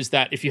idea is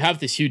that if you have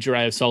this huge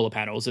array of solar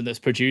panels and that's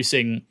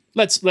producing,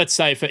 let's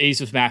say for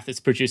ease of math, it's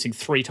producing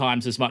 3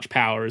 times as much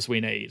power as we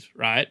need,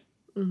 right?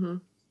 Mm-hmm.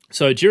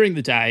 So during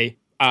the day,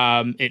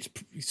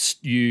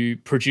 you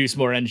produce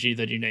more energy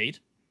than you need,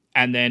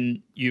 and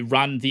then you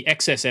run the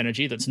excess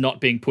energy that's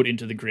not being put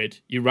into the grid.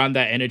 You run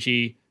that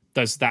energy,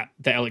 the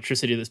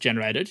electricity that's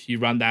generated, you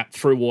run that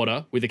through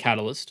water with a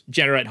catalyst,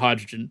 generate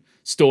hydrogen,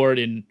 store it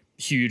in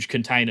huge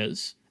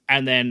containers,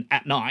 and then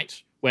at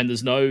night, when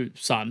there's no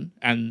sun,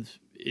 and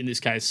in this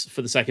case,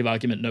 for the sake of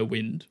argument, no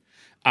wind,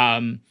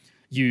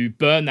 you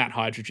burn that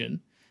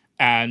hydrogen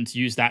and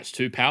use that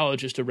to power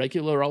just a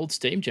regular old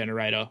steam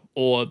generator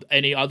or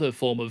any other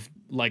form of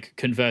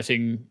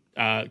converting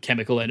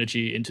chemical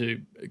energy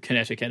into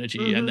kinetic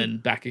energy and then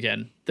back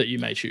again that you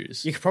may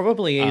choose. You could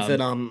probably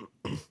even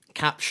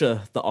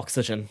capture the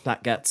oxygen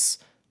that gets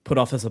put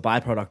off as a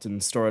byproduct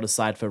and store it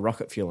aside for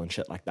rocket fuel and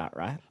shit like that,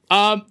 right?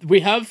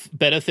 We have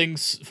better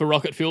things for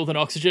rocket fuel than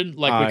oxygen.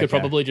 We could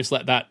probably just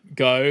let that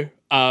go.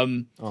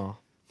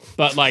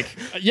 But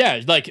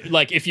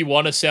if you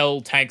want to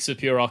sell tanks of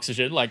pure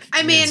oxygen,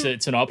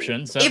 it's an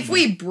option. If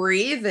we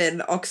breathe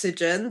in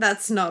oxygen,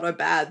 that's not a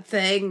bad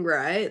thing,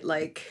 right?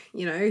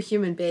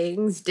 Human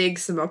beings dig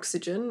some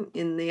oxygen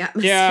in the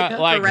atmosphere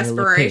for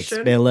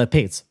respiration.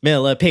 Millipedes.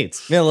 No, Millipedes.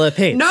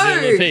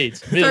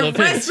 for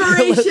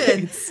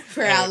respirations,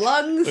 for our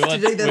lungs to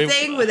do the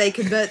thing where they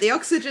convert the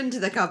oxygen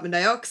to the carbon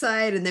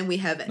dioxide, and then we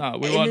have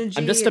energy.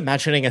 I'm just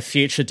imagining a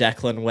future,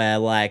 Declan, where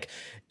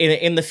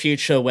in the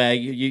future where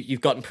you've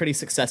gotten pretty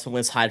successful in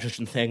this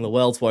hydrogen thing, the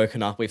world's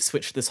woken up, we've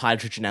switched this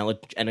hydrogen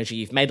energy,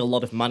 you've made a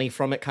lot of money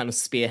from it, kind of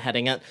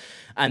spearheading it,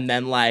 and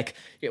then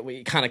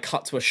we kind of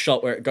cut to a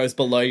shot where it goes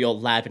below your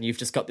lab and you've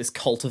just got this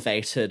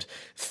cultivated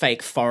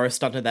fake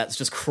forest under that's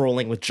just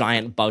crawling with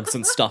giant bugs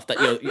and stuff that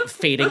you're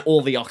feeding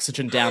all the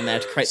oxygen down there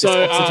to create this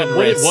oxygen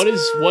race.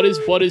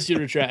 What is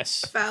your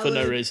address for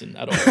no reason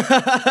at all?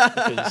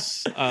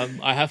 Because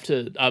I have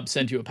to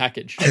send you a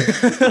package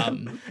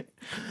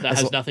that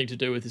has nothing to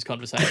do with this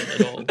conversation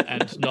at all,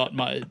 and not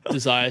my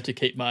desire to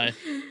keep my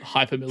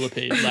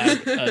hypermillipede lab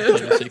a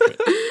total secret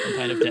on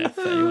pain of death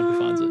for anyone who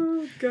finds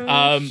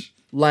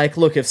it.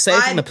 Look, if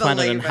saving I the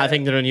planet and believe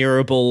having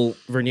the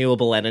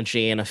renewable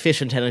energy and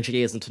efficient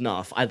energy isn't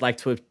enough, I'd like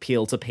to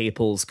appeal to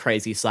people's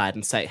crazy side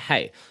and say,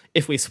 hey,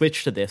 if we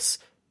switch to this,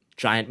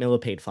 giant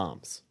millipede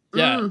farms.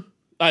 Yeah.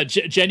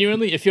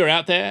 Genuinely, if you're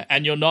out there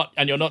and you're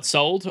not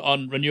sold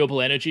on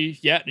renewable energy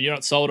yet, and you're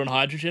not sold on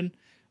hydrogen,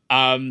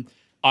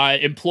 I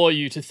implore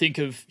you to think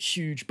of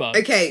huge bugs.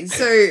 Okay,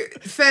 so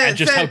for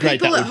how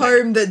great people that at would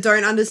home that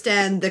don't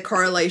understand the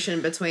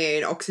correlation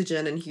between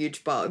oxygen and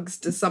huge bugs,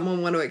 does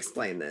someone want to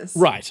explain this?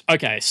 Right.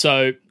 Okay.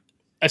 So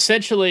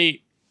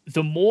essentially,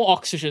 the more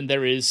oxygen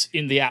there is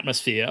in the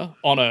atmosphere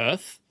on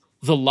Earth,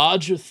 the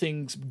larger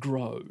things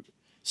grow.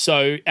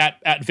 So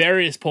at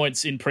various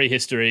points in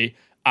prehistory,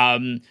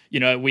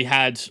 we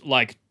had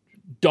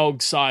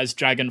dog-sized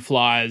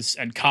dragonflies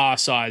and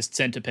car-sized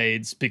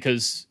centipedes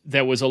because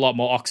there was a lot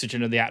more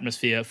oxygen in the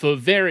atmosphere for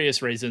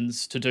various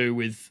reasons to do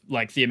with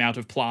the amount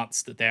of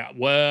plants that there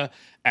were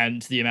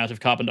and the amount of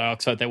carbon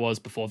dioxide there was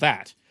before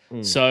that.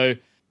 So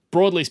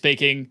broadly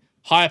speaking,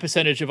 higher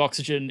percentage of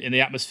oxygen in the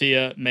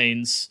atmosphere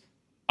means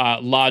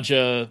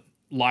larger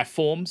life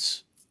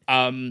forms,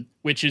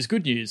 which is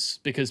good news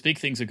because big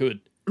things are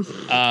good.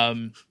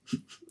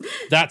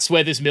 That's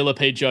where this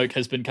millipede joke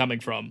has been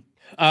coming from.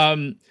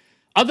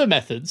 Other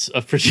methods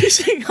of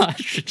producing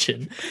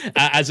hydrogen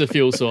as a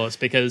fuel source,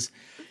 because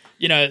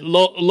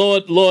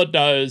Lord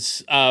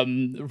knows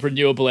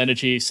renewable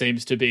energy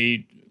seems to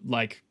be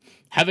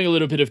having a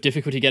little bit of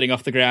difficulty getting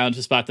off the ground,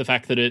 despite the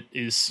fact that it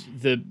is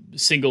the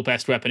single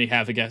best weapon you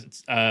have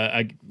against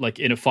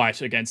in a fight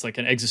against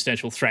an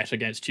existential threat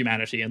against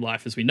humanity and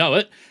life as we know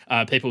it.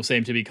 People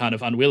seem to be kind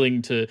of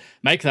unwilling to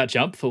make that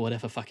jump for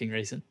whatever fucking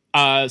reason.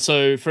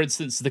 So for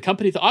instance, the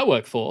company that I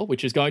work for,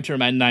 which is going to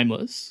remain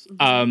nameless,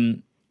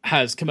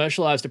 has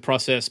commercialized a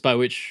process by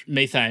which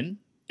methane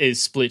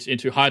is split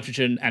into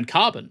hydrogen and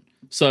carbon.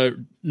 So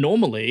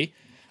normally,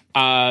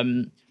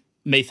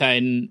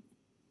 methane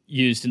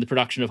used in the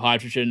production of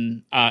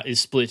hydrogen is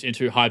split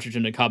into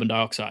hydrogen and carbon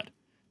dioxide.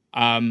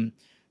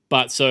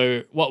 But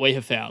so what we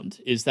have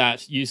found is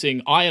that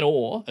using iron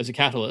ore as a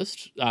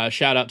catalyst,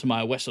 shout out to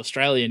my West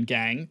Australian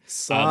gang,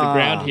 the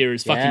ground here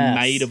is fucking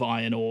made of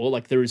iron ore.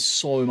 Like there is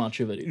so much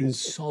of it. It is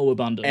so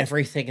abundant.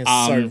 Everything is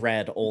so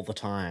red all the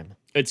time.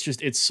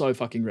 It's so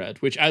fucking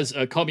red, which as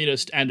a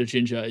communist and a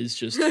ginger is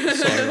just so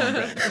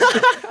on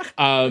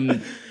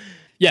brand.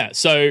 Yeah,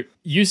 so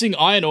using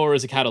iron ore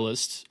as a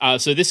catalyst.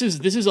 So this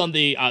is on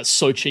the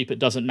so cheap it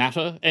doesn't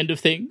matter end of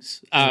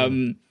things.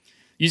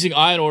 Using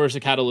iron ore as a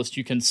catalyst,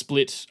 you can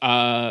split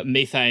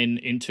methane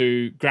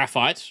into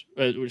graphite,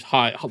 which is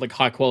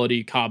high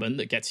quality carbon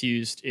that gets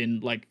used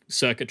in like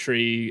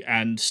circuitry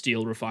and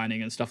steel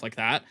refining and stuff like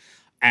that.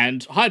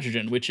 And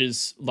hydrogen, which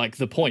is like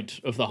the point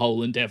of the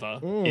whole endeavor,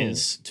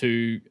 is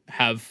to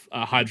have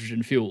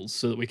hydrogen fuels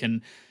so that we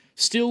can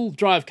still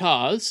drive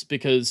cars,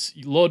 because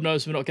Lord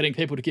knows we're not getting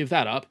people to give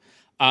that up,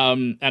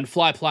 and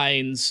fly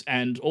planes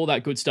and all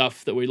that good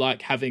stuff that we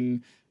like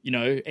having,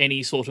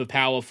 any sort of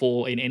power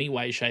for in any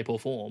way, shape or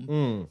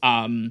form,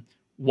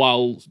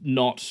 while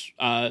not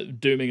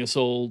dooming us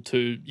all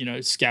to,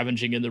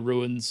 scavenging in the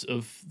ruins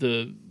of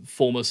the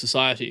former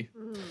society.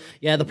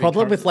 Yeah, the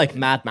problem with like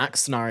Mad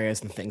Max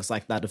scenarios and things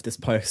like that of this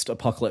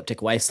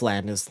post-apocalyptic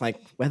wasteland is like,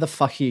 where the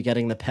fuck are you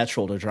getting the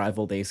petrol to drive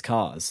all these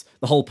cars?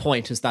 The whole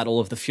point is that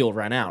all of the fuel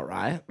ran out,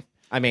 right?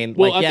 I mean,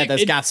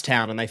 there's Gas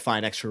Town and they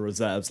find extra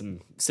reserves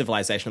and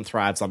civilization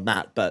thrives on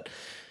that, but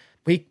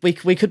we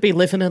could be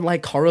living in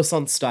like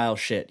Coruscant style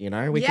shit, We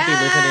could be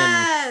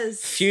living in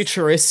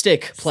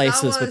futuristic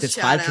places with this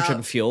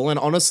hydrogen fuel, and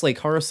honestly,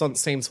 Coruscant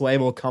seems way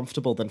more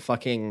comfortable than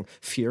fucking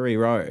Fury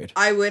Road.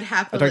 I would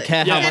happily. I don't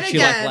care how much you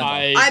like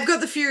leather. I've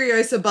got the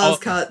Furiosa buzz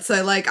cut,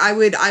 so like I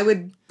would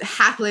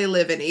happily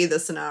live in either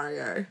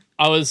scenario.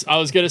 I was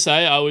gonna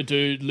say I would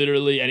do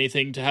literally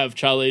anything to have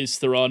Charlize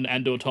Theron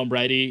and or Tom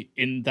Brady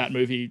in that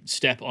movie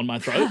step on my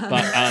throat,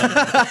 but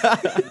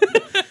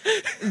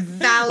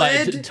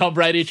valid. Like, Tom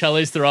Brady,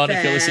 Charlize Theron,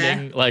 if you're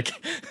listening, like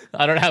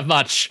I don't have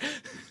much.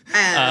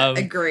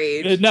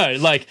 Agreed. No,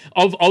 like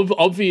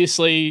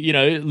obviously,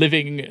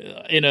 living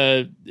in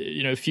a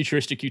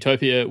futuristic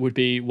utopia would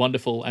be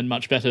wonderful and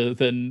much better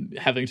than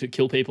having to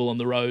kill people on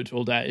the road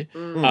all day.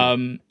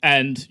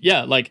 And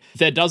yeah, like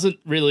there doesn't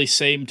really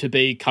seem to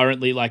be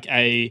currently like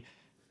an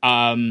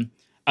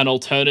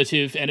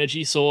alternative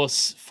energy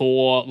source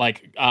for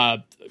like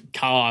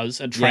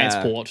cars and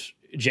transport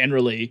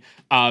generally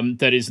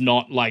that is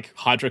not like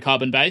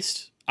hydrocarbon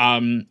based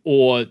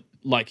or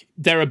like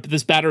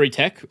there's battery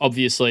tech,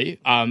 obviously,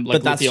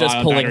 but that's just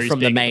pulling from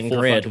the main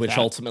grid, which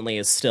ultimately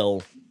is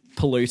still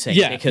polluting.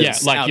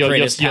 Because like our you're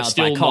grid is still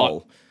powered by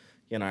coal.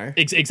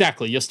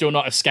 Exactly. You're still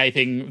not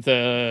escaping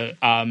the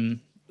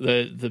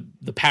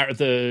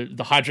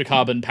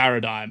hydrocarbon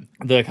paradigm.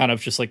 The kind of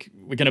just like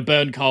we're going to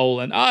burn coal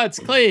and it's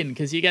clean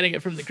because you're getting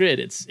it from the grid.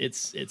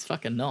 It's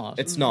fucking not.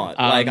 It's not.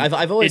 Like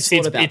I've always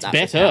thought about it's that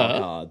better. with power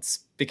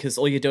cards, because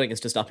all you're doing is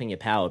just upping your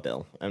power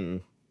bill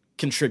and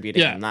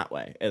contributing in that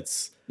way.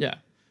 It's yeah.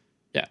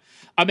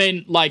 I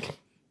mean, like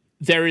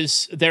there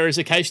is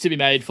a case to be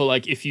made for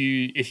like if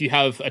you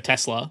have a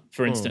Tesla,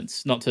 for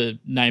instance, not to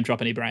name drop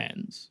any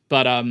brands,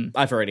 but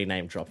I've already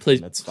name dropped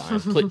them. It's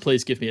fine.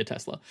 Please give me a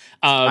Tesla.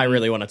 I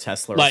really want a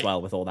Tesla as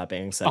well. With all that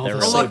being said, they're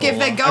really look, if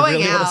they're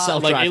going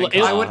out, like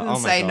I wouldn't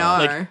say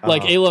no.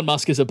 Like Elon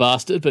Musk is a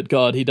bastard, but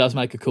God, he does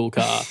make a cool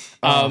car.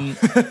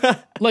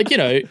 Like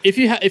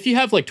if you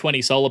have like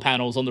 20 solar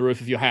panels on the roof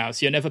of your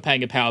house, you're never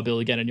paying a power bill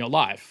again in your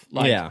life.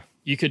 Like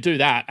you could do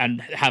that and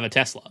have a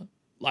Tesla.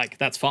 Like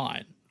that's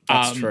fine.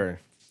 That's true.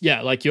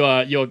 Yeah, like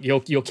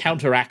you're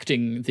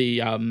counteracting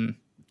the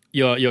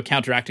you're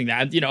counteracting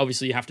that, and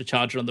obviously you have to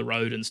charge it on the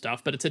road and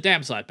stuff, but it's a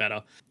damn sight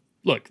better.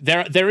 Look,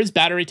 there is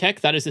battery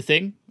tech, that is the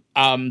thing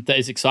that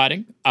is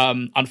exciting.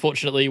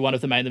 Unfortunately, one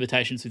of the main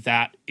limitations with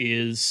that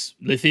is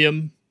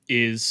lithium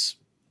is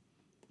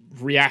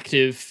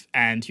reactive,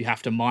 and you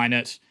have to mine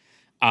it,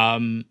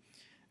 and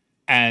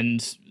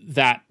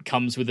that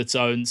comes with its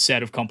own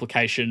set of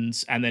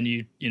complications. And then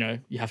you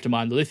have to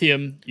mine the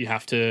lithium, you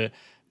have to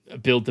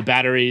build the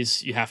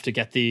batteries, you have to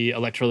get the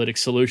electrolytic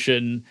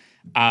solution,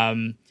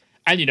 and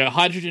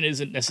hydrogen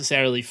isn't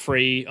necessarily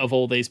free of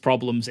all these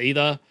problems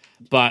either,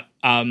 but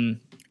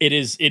it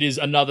is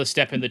another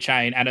step in the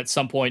chain, and at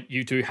some point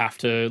you do have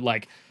to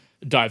like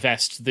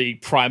divest the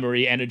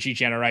primary energy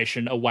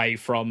generation away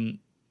from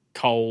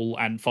coal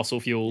and fossil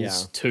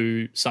fuels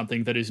to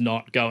something that is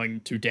not going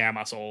to damn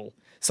us all.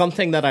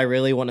 Something that I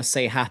really want to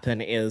see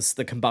happen is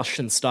the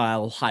combustion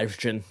style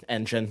hydrogen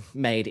engine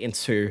made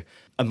into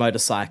a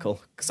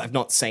motorcycle, because I've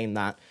not seen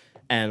that,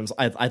 and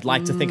I'd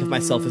like to think of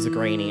myself as a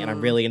greenie, and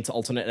I'm really into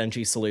alternate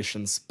energy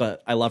solutions,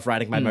 but I love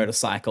riding my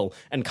motorcycle,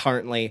 and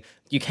currently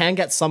you can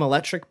get some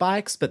electric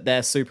bikes, but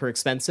they're super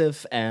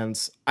expensive,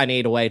 and I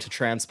need a way to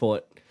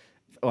transport.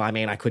 Well, I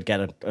mean, I could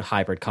get a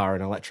hybrid car,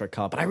 an electric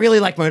car, but I really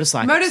like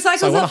motorcycles. Motorcycles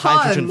so I want are a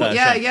hydrogen fun.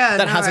 version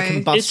that has a no.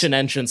 combustion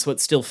engine, so it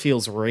still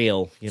feels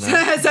real. So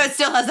it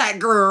still has that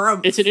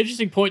grump. It's an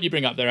interesting point you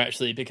bring up there,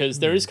 actually, because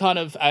there is kind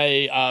of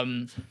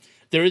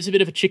there is a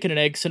bit of a chicken and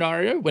egg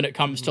scenario when it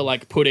comes to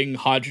like putting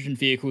hydrogen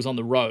vehicles on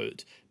the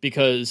road,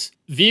 because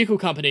vehicle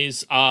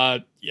companies are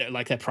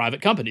like they're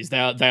private companies. They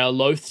are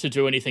loath to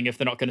do anything if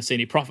they're not going to see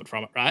any profit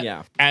from it, right?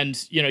 Yeah. And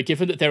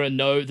given that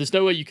there's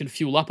no way you can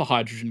fuel up a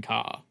hydrogen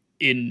car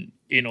in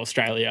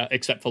Australia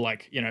except for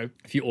like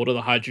if you order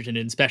the hydrogen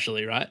in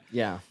specially, right?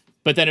 Yeah.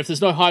 But then if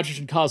there's no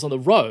hydrogen cars on the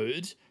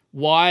road,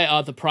 why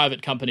are the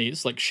private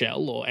companies like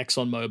Shell or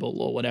ExxonMobil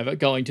or whatever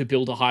going to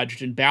build a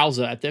hydrogen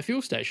Bowser at their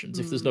fuel stations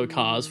if there's no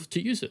cars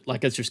to use it?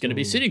 Like, it's just going to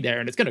be sitting there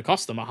and it's going to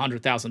cost them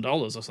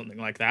 $100,000 or something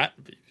like that.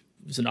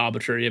 It's an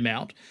arbitrary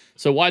amount.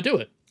 So why do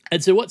it?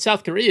 And so what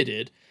South Korea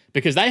did,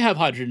 because they have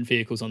hydrogen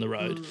vehicles on the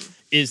road,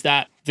 is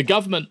that the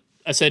government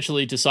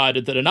essentially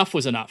decided that enough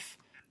was enough.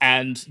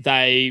 And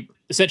they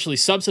essentially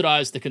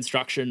subsidized the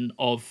construction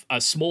of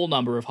a small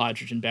number of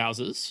hydrogen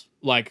Bowsers,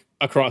 like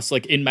across,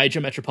 like in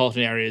major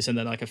metropolitan areas and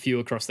then like a few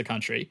across the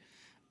country.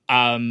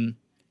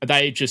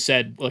 They just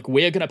said, like,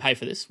 we're going to pay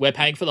for this. We're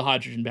paying for the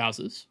hydrogen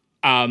Bowsers.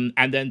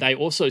 And then they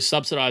also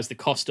subsidized the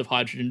cost of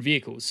hydrogen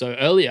vehicles. So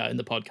earlier in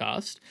the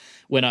podcast,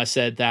 when I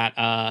said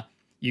that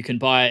you can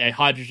buy a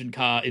hydrogen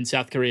car in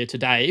South Korea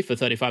today for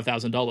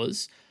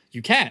 $35,000,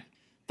 you can.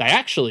 They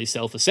actually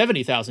sell for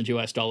 $70,000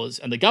 US,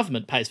 and the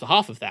government pays for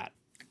half of that.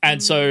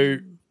 And so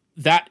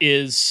that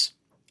is,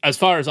 as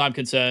far as I'm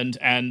concerned,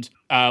 and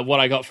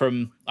what I got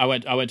from, I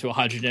went to a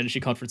hydrogen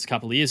energy conference a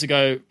couple of years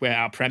ago where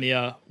our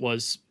premier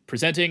was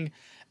presenting,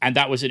 and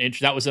that was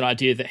an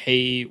idea that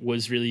he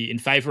was really in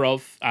favor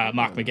of.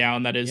 Mark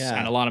McGowan, that is,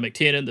 and Alana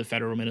McTiernan, the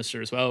federal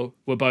minister as well,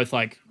 were both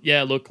like,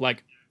 yeah, look,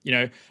 like,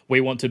 we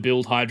want to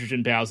build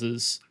hydrogen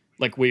Bowsers.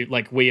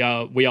 We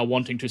are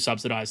wanting to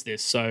subsidize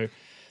this. So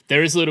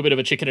there is a little bit of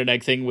a chicken and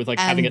egg thing with like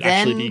having it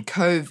actually be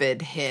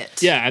COVID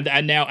hit. Yeah,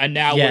 and now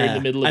we're in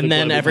the middle of and a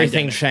then global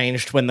everything pandemic.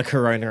 changed when the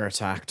corona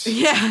attacked.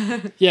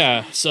 Yeah.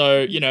 Yeah,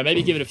 so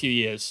maybe give it a few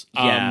years.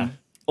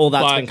 All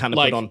that's but, been kind of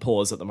like, put on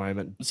pause at the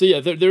moment. So yeah,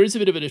 there is a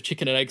bit of a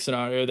chicken and egg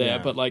scenario there, Yeah.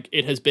 but like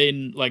it has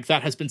been like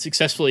that has been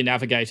successfully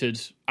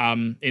navigated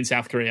in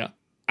South Korea,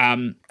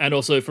 and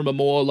also from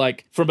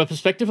a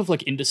perspective of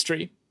like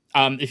industry.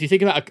 If you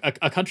think about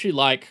a country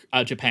like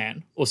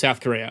Japan or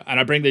South Korea, and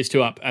I bring these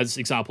two up as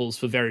examples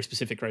for very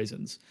specific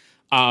reasons,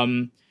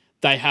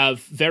 they have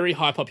very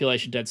high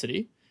population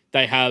density.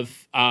 They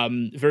have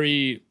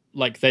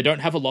they don't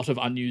have a lot of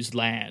unused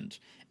land,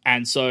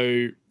 and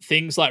so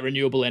things like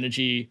renewable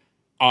energy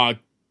are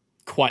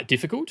quite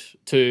difficult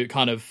to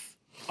kind of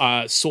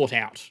sort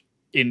out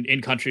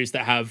in countries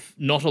that have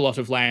not a lot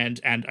of land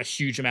and a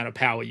huge amount of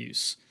power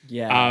use.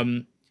 Yeah.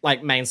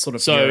 Like main sort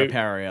of Europe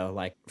area,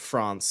 like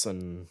France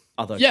and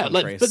other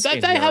countries. But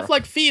they have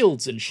like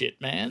fields and shit,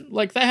 man.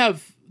 Like they're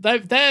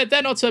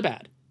not so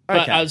bad.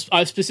 But Okay.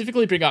 I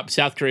specifically bring up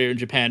South Korea and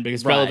Japan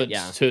because relevant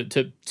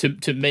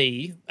to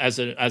me as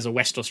a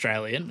West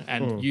Australian,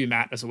 and you,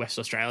 Matt, as a West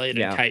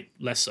Australian, and Kate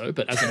less so,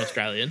 but as an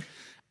Australian.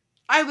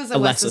 I was a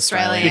West less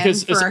Australian Australian.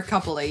 Because for a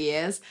couple of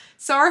years.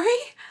 Sorry?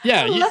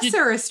 Yeah, A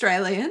lesser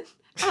Australian.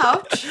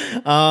 Ouch.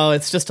 Oh,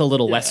 it's just a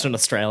little Western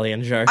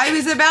Australian joke. I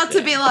was about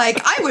to be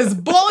like, I was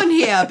born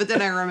here, but then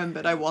I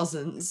remembered I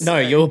wasn't. So. No,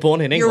 you were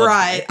born in England. You're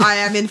right. I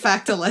am, in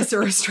fact, a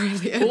lesser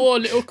Australian. Oh, a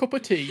little cup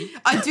of tea.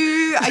 I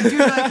do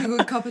like a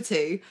good cup of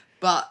tea,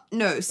 but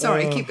no,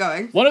 sorry, keep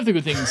going. One of the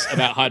good things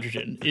about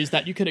hydrogen is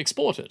that you can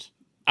export it.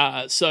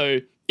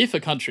 So if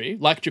a country,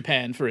 like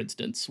Japan, for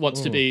instance,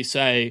 wants to be,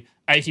 say,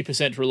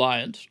 80%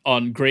 reliant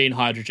on green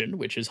hydrogen,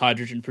 which is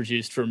hydrogen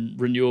produced from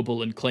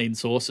renewable and clean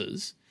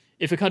sources,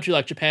 if a country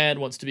like Japan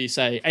wants to be,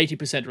 say,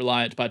 80%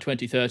 reliant by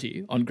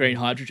 2030 on green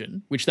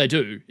hydrogen, which they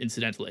do,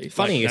 incidentally.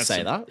 Funny you that's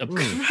say that.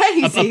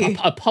 Crazy.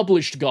 A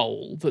published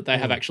goal that they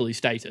have actually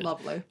stated.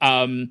 Lovely.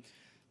 That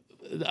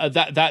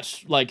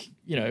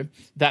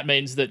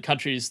means that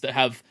countries that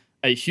have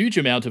a huge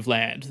amount of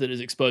land that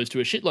is exposed to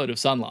a shitload of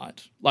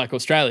sunlight, like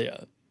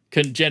Australia,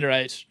 can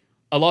generate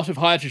a lot of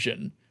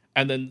hydrogen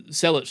and then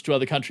sell it to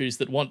other countries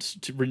that want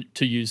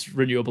to use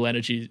renewable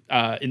energy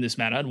in this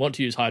manner and want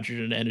to use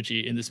hydrogen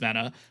energy in this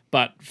manner,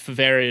 but for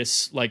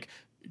various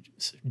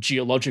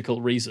geological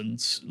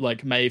reasons,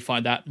 may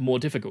find that more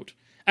difficult.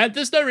 And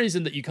there's no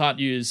reason that you can't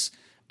use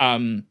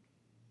other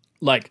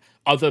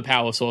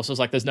power sources.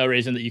 Like there's no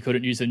reason that you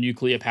couldn't use a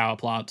nuclear power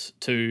plant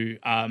to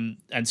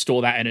and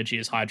store that energy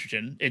as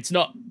hydrogen. It's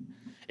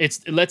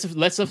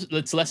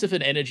less of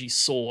an energy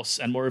source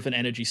and more of an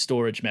energy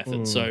storage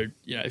method. So,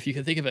 if you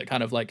can think of it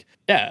kind of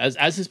as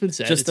has been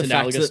said, Just it's the fact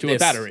analogous that to a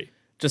battery.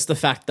 Just the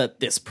fact that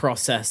this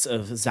process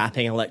of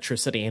zapping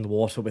electricity in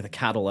water with a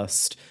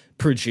catalyst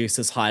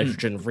produces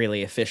hydrogen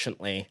really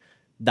efficiently,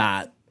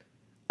 that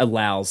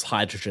allows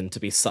hydrogen to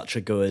be such a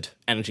good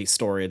energy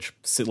storage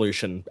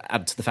solution,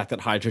 add to the fact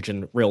that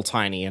hydrogen real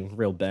tiny and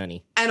real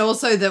burny. And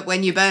also that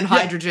when you burn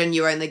hydrogen,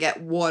 you only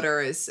get water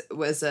as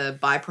a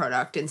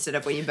byproduct instead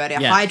of when you burn a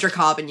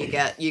hydrocarbon, you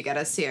get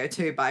a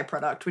CO2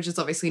 byproduct, which is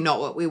obviously not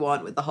what we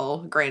want with the whole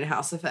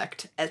greenhouse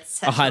effect,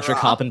 etc. A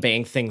hydrocarbon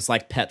being things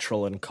like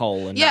petrol and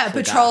coal and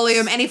natural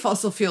petroleum, gas. any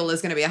fossil fuel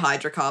is going to be a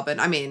hydrocarbon.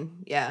 I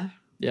mean, yeah.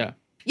 Yeah.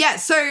 Yeah,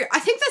 so I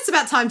think that's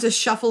about time to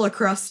shuffle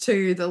across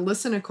to the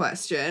listener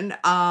question.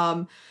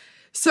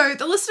 So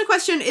the listener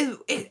question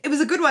it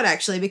was a good one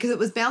actually because it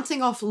was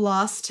bouncing off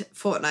last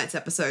fortnight's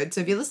episode.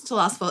 So if you listen to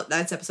last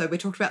fortnight's episode, we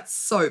talked about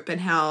soap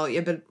and how a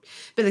bit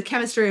of the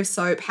chemistry of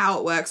soap, how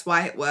it works,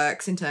 why it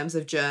works in terms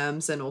of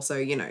germs, and also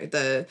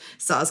the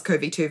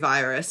SARS-CoV-2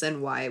 virus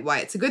and why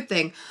it's a good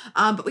thing.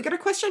 But we got a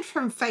question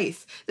from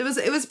Faith. It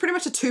was pretty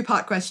much a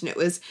 2-part question. It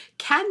was,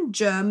 can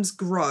germs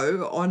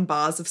grow on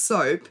bars of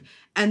soap?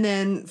 And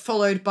then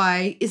followed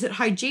by, is it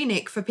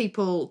hygienic for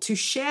people to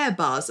share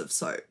bars of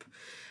soap?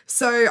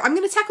 So I'm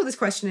going to tackle this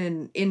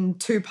question in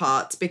 2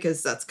 parts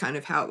because that's kind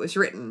of how it was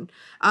written.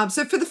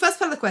 So for the first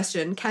part of the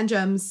question, can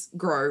germs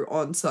grow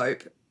on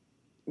soap?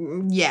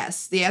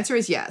 Yes, the answer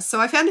is yes. So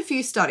I found a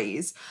few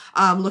studies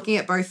looking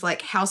at both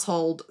like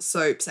household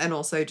soaps and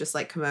also just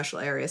like commercial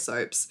area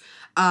soaps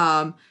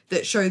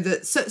that show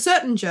that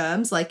certain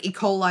germs like E.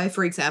 coli,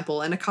 for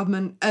example, and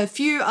a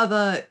few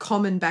other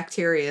common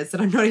bacteria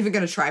that I'm not even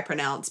going to try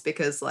pronounce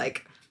because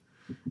like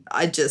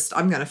I'm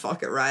going to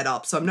fuck it right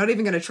up. So I'm not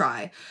even going to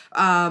try.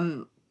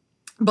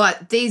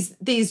 But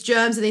these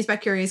germs and these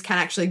bacteria can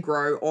actually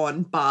grow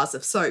on bars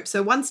of soap.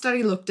 So one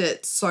study looked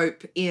at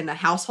soap in a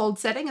household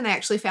setting, and they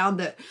actually found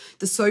that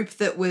the soap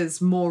that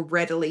was more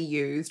readily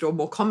used or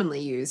more commonly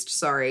used,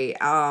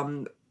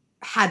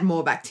 had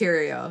more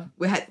bacteria.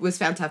 Was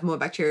found to have more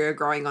bacteria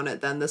growing on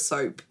it than the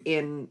soap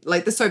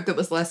the soap that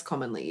was less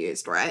commonly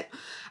used, right?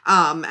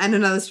 And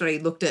another study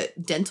looked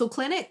at dental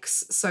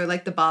clinics. So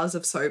like the bars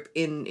of soap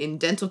in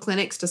dental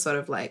clinics to sort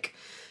of like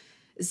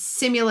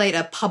simulate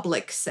a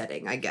public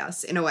setting, I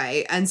guess, in a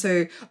way. And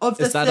so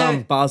is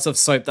that bars of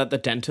soap that the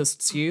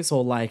dentists use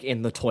or like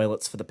in the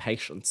toilets for the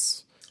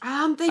patients?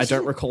 I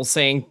don't recall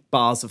seeing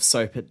bars of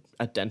soap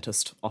at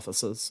dentist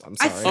offices. I'm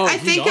sorry. I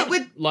think it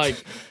would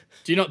like.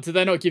 Do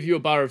they not give you a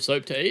bar of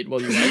soap to eat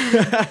while you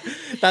wait?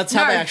 That's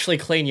how they actually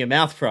clean your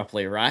mouth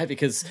properly, right?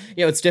 Because,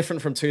 it's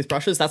different from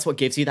toothbrushes. That's what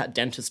gives you that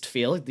dentist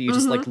feel. You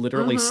just, like,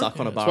 literally suck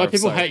on a bar of soap.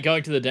 That's why people hate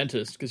going to the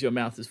dentist, because your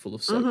mouth is full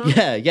of soap.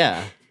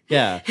 Yeah.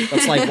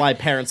 That's like why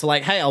parents are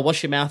like, hey, I'll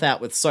wash your mouth out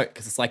with soap,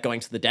 because it's like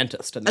going to the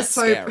dentist, and that's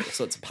scary.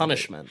 So it's a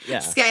punishment. Yeah.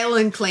 Scale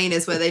and Clean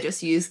is where they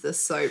just use the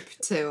soap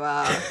to,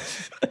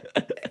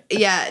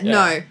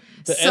 no.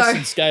 The S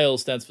in scale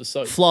stands for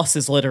soap. Floss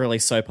is literally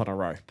soap on a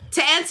rope.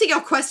 To answer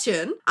your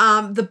question,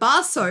 the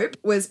bar soap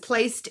was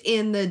placed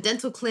in the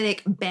dental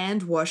clinic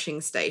band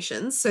washing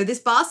stations. So this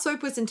bar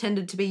soap was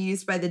intended to be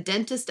used by the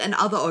dentist and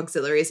other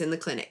auxiliaries in the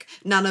clinic.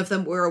 None of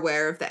them were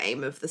aware of the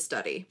aim of the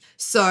study.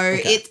 So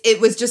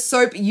it was just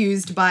soap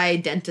used by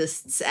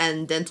dentists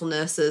and dental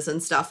nurses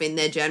and stuff in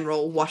their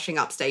general washing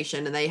up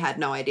station, and they had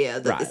no idea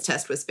that this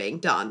test was being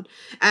done.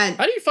 And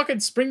how do you fucking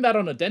spring that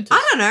on a dentist?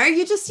 I don't know.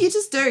 You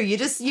just do.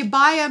 You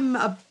buy them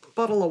a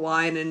bottle of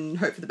wine and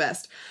hope for the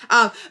best.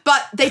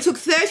 But they took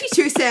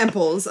 32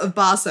 samples of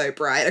bar soap,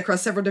 right,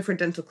 across several different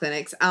dental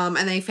clinics, and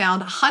they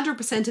found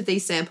 100% of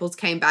these samples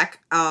came back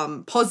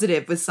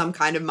positive with some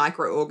kind of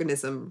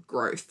microorganism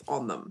growth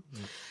on them.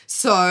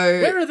 So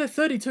where are the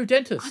 32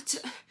 dentists?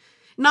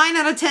 9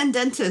 out of 10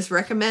 dentists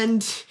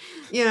recommend,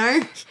 I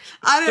don't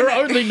know. There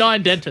are only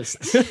 9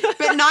 dentists.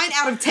 But 9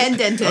 out of 10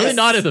 dentists. Only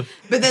 9 of them.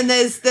 But then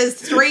there's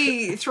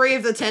three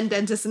of the 10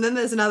 dentists, and then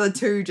there's another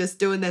 2 just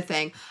doing their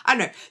thing. I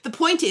don't know. The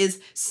point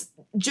is,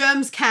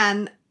 germs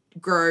can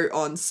grow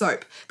on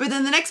soap. But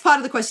then the next part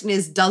of the question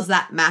is, does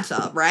that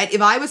matter, right?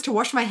 If I was to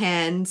wash my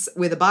hands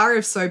with a bar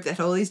of soap that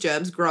had all these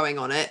germs growing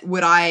on it,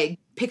 would I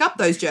pick up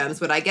those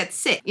germs? Would I get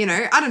sick?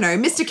 I don't know.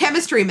 Mr.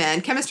 Chemistry Man,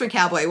 Chemistry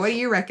Cowboy, what do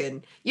you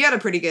reckon? You had a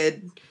pretty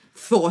good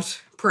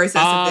thought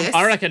process of this.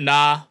 I reckon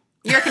nah.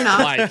 You reckon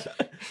not?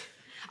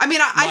 I mean,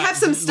 I have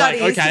some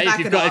studies to back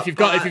it up. If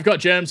you've got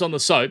germs on the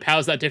soap, how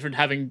is that different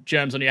having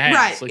germs on your hands?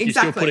 Right, like exactly. You're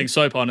still putting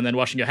soap on and then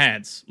washing your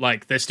hands.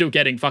 Like they're still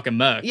getting fucking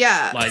murked.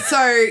 Yeah. Like so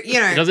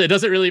it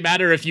doesn't really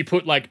matter if you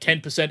put like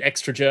 10%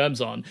 extra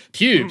germs on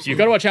pubes. You've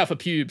got to watch out for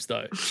pubes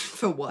though.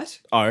 For what?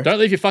 Oh, don't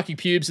leave your fucking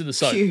pubes in the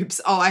soap.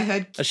 Pubes. Oh, I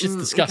heard that shit's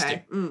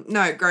disgusting. Okay.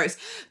 No, gross.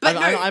 But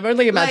I'm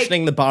only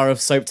imagining the bar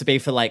of soap to be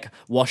for like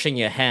washing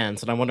your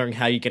hands, and I'm wondering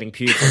how you're getting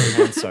pubes on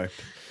your hand soap.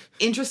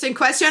 Interesting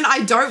question.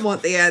 I don't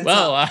want the answer.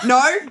 Well,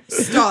 no,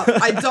 stop.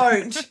 I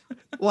don't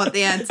want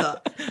the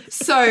answer.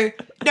 So,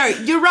 no,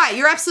 you're right.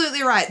 You're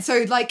absolutely right.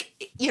 So, like,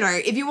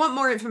 if you want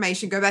more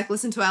information, go back,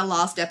 listen to our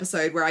last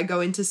episode where I go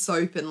into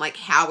soap and, like,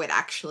 how it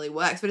actually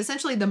works. But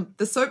essentially,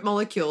 the soap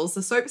molecules,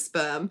 the soap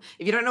sperm,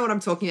 if you don't know what I'm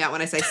talking about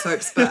when I say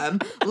soap sperm,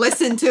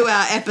 listen to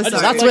our episode.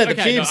 That's where the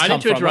pubes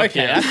come from.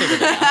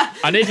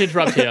 I need to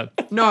interrupt here.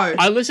 No.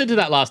 I listened to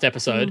that last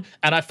episode,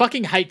 and I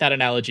fucking hate that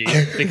analogy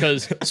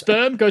because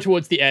sperm go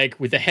towards the egg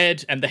with the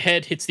head, and the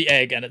head hits the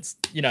egg, and it's,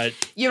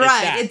 You're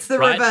right. It's the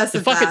reverse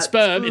of that. The fucking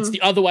sperm, it's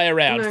the other way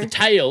around. No. The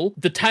tail.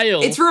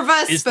 It's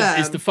reverse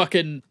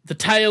sperm. The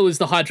tail is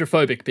the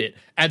hydrophobic bit,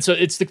 and so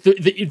it's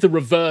the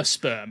reverse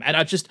sperm. And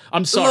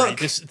I'm sorry, Look,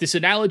 this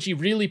analogy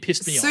really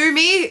pissed me off. Sue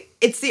me.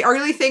 It's the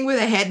only thing with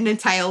a head and a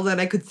tail that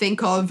I could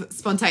think of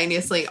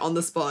spontaneously on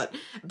the spot.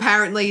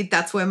 Apparently,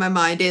 that's where my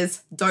mind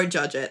is. Don't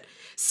judge it.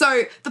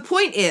 So the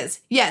point is,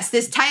 yes,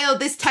 this tail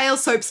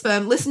soap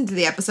sperm. Listen to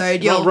the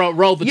episode. You'll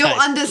roll the you'll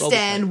tape.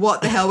 understand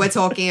what the hell we're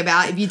talking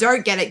about. If you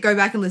don't get it, go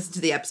back and listen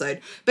to the episode.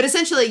 But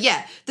essentially,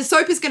 yeah, the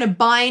soap is going to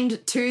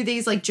bind to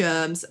these like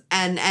germs,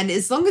 and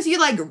as long as you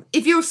like,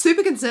 if you're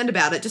super concerned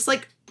about it, just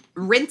like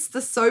rinse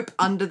the soap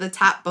under the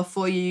tap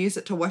before you use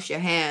it to wash your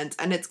hands,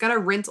 and it's going to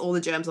rinse all the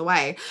germs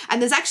away.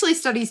 And there's actually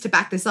studies to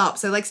back this up.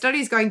 So like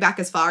studies going back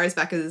as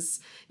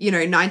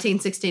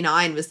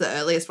 1969 was the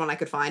earliest one I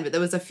could find, but there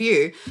was a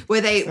few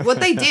where what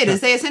they did is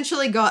they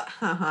essentially got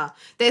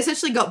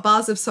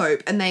bars of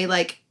soap, and they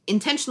like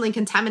intentionally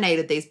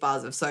contaminated these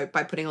bars of soap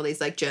by putting all these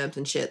like germs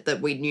and shit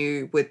that we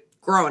knew would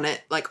grow on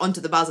it, like onto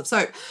the bars of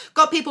soap.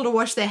 Got people to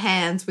wash their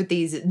hands with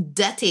these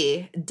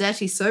dirty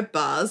soap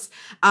bars,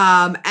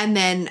 and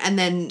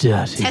then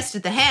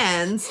tested the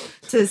hands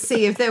to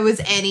see if there was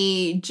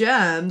any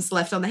germs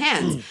left on the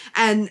hands.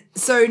 And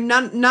so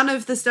none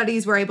of the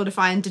studies were able to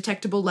find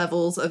detectable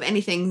levels of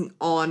anything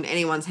on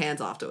anyone's hands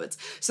afterwards.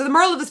 So the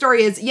moral of the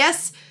story is,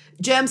 yes,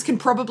 germs can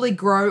probably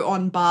grow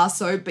on bar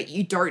soap, but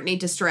you don't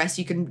need to stress.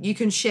 You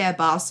can share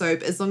bar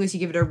soap as long as you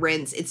give it a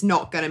rinse. It's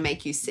not going to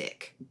make you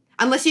sick.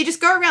 Unless you just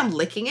go around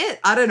licking it.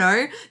 I don't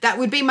know. That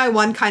would be my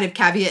one kind of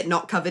caveat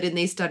not covered in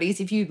these studies.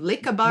 If you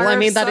lick a bar Well, I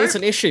mean, of soap, that is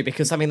an issue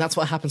because, I mean, that's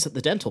what happens at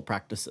the dental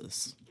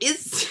practices.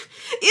 Is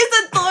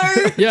it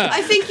though? Yeah.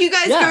 I think you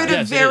guys Yeah. go to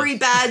Yes, it very is.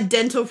 bad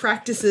dental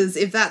practices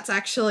if that's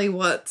actually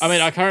what. I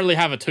mean, I currently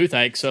have a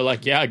toothache, so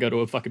like, yeah, I go to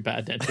a fucking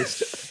bad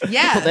dentist.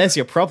 yeah. Well, there's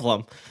your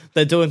problem.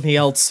 They're doing the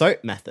old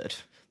soap method.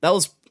 That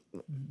was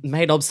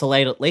made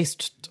obsolete at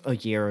least a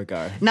year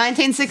ago.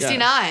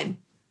 1969,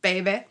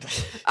 baby.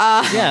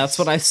 Yeah, that's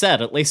what I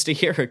said at least a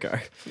year ago.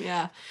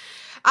 Yeah.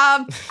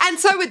 And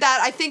so with that,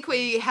 I think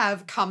we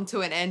have come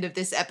to an end of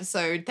this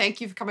episode.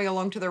 Thank you for coming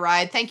along to the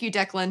ride. Thank you,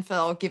 Declan,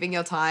 for giving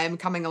your time,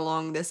 coming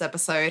along this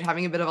episode,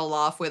 having a bit of a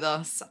laugh with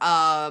us.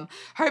 Hope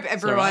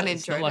everyone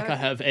It's not enjoyed like it. I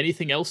have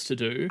anything else to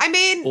do. I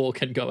mean, or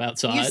can go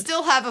outside. you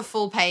still have a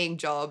full paying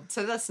job,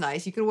 so that's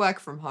nice. You can work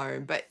from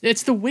home, but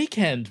It's the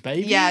weekend,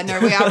 baby. yeah,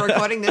 no, we are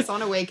recording this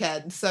on a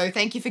weekend. So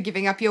thank you for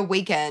giving up your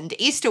weekend,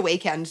 Easter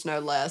weekend, no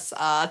less,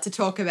 to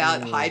talk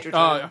about hydrogen.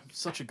 Oh, I'm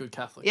such a good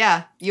Catholic.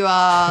 Yeah, you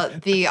are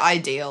the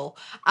ideal. So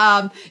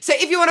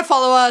if you want to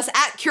follow us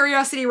at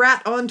Curiosity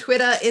Rat on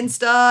Twitter,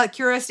 Insta,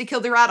 Curiosity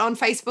Killed the Rat on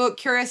Facebook,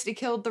 Curiosity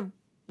Killed the...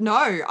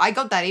 No, I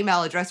got that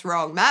email address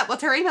wrong. Matt,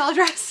 what's her email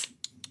address?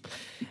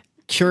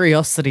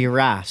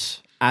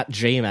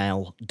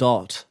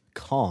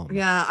 curiosityrat@gmail.com.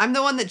 Yeah, I'm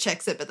the one that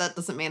checks it, but that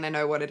doesn't mean I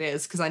know what it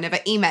is because I never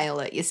email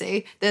it, you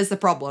see? There's the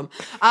problem.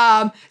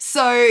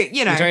 So,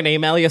 you know... You don't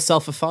email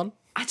yourself for fun?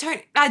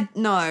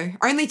 No.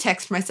 Only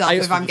text myself I if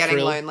used I'm to getting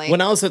thrill. lonely. When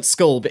I was at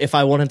school, if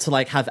I wanted to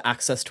like have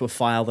access to a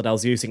file that I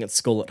was using at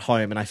school at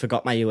home and I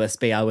forgot my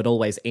USB, I would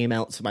always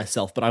email it to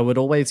myself, but I would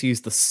always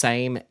use the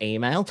same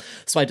email.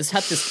 So I just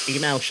had this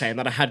email chain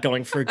that I had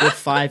going for a good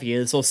 5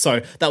 years or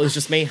so. That was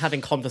just me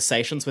having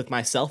conversations with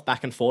myself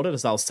back and forward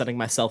as I was sending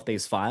myself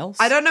these files.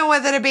 I don't know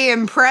whether to be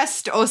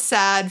impressed or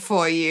sad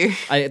for you.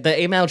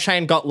 The email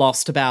chain got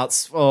lost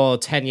about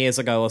 10 years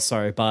ago or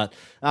so, but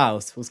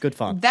it was good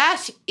fun.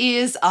 That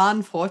is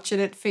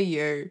unfortunate for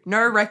you.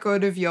 No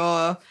record of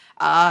your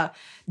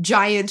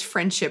giant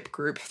friendship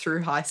group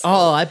through high school.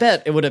 Oh, I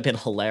bet it would have been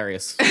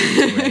hilarious. to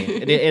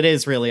read. It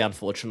is really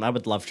unfortunate. I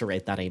would love to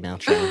read that email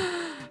chain.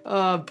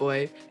 Oh,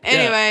 boy.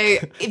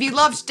 Anyway, if you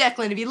loved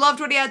Declan, if you loved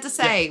what he had to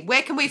say,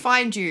 where can we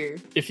find you?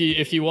 If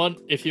you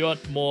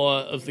want more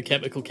of the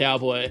Chemical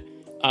Cowboy,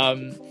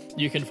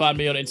 you can find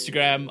me on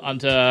Instagram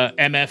under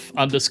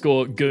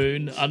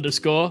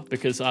mf_goon_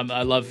 because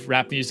I love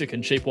rap music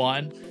and cheap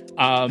wine.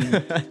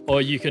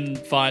 Or you can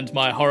find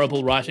my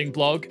horrible writing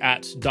blog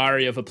at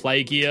Diary of a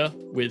Plague Year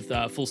with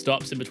full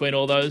stops in between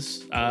all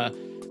those.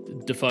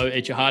 Defoe,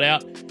 eat your heart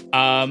out.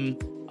 I'm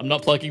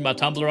not plugging my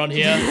Tumblr on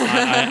here.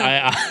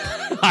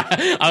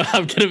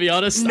 I'm going to be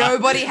honest.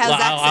 Nobody has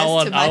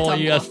access to my want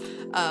you guys-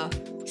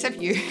 Tumblr.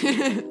 Except you.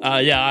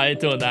 Yeah, I ain't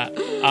doing that.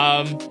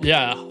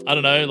 Yeah, I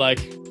don't know, like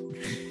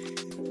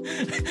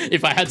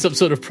if I had some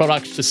sort of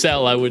product to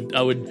sell, I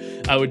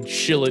would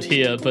shill it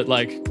here, but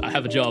like I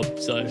have a job,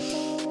 so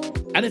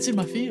and it's in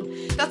my field.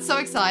 That's so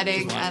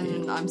exciting,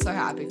 and I'm so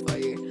happy for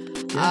you.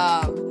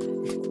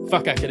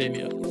 Fuck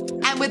academia.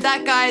 And with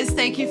that, guys,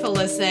 thank you for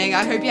listening.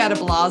 I hope you had a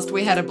blast.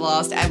 We had a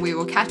blast, and we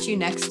will catch you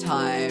next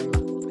time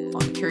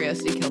on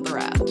Curiosity Killed the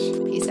Rat.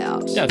 Peace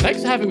out. Yeah,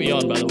 thanks for having me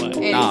on, by the way.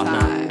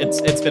 Anytime. No,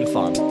 it's been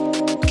fun.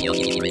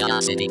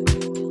 Curiosity.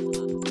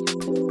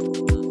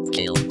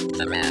 Kill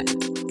the rat.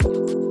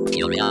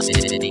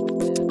 Curiosity.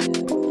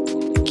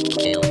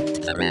 Kill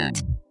the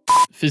rat.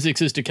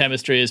 Physics is to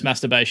chemistry as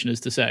masturbation is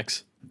to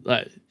sex.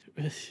 Like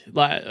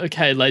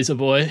okay, laser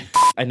boy.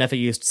 I never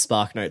used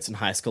SparkNotes in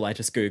high school. I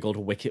just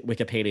Googled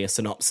Wikipedia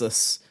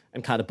synopsis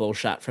and kind of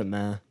bullshat from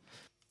there.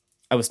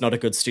 I was not a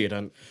good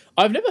student.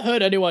 I've never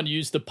heard anyone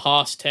use the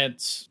past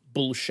tense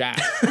bullshat.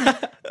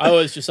 I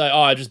always just say,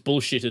 I just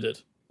bullshitted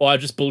it. or I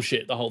just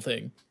bullshit the whole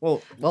thing.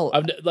 Well,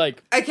 I'm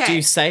like, Okay. do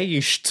you say you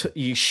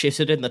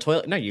shitted in the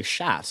toilet? No, you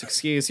shat.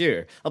 Excuse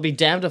you. I'll be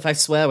damned if I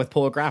swear with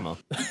poor grammar.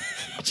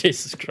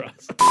 Jesus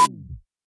Christ.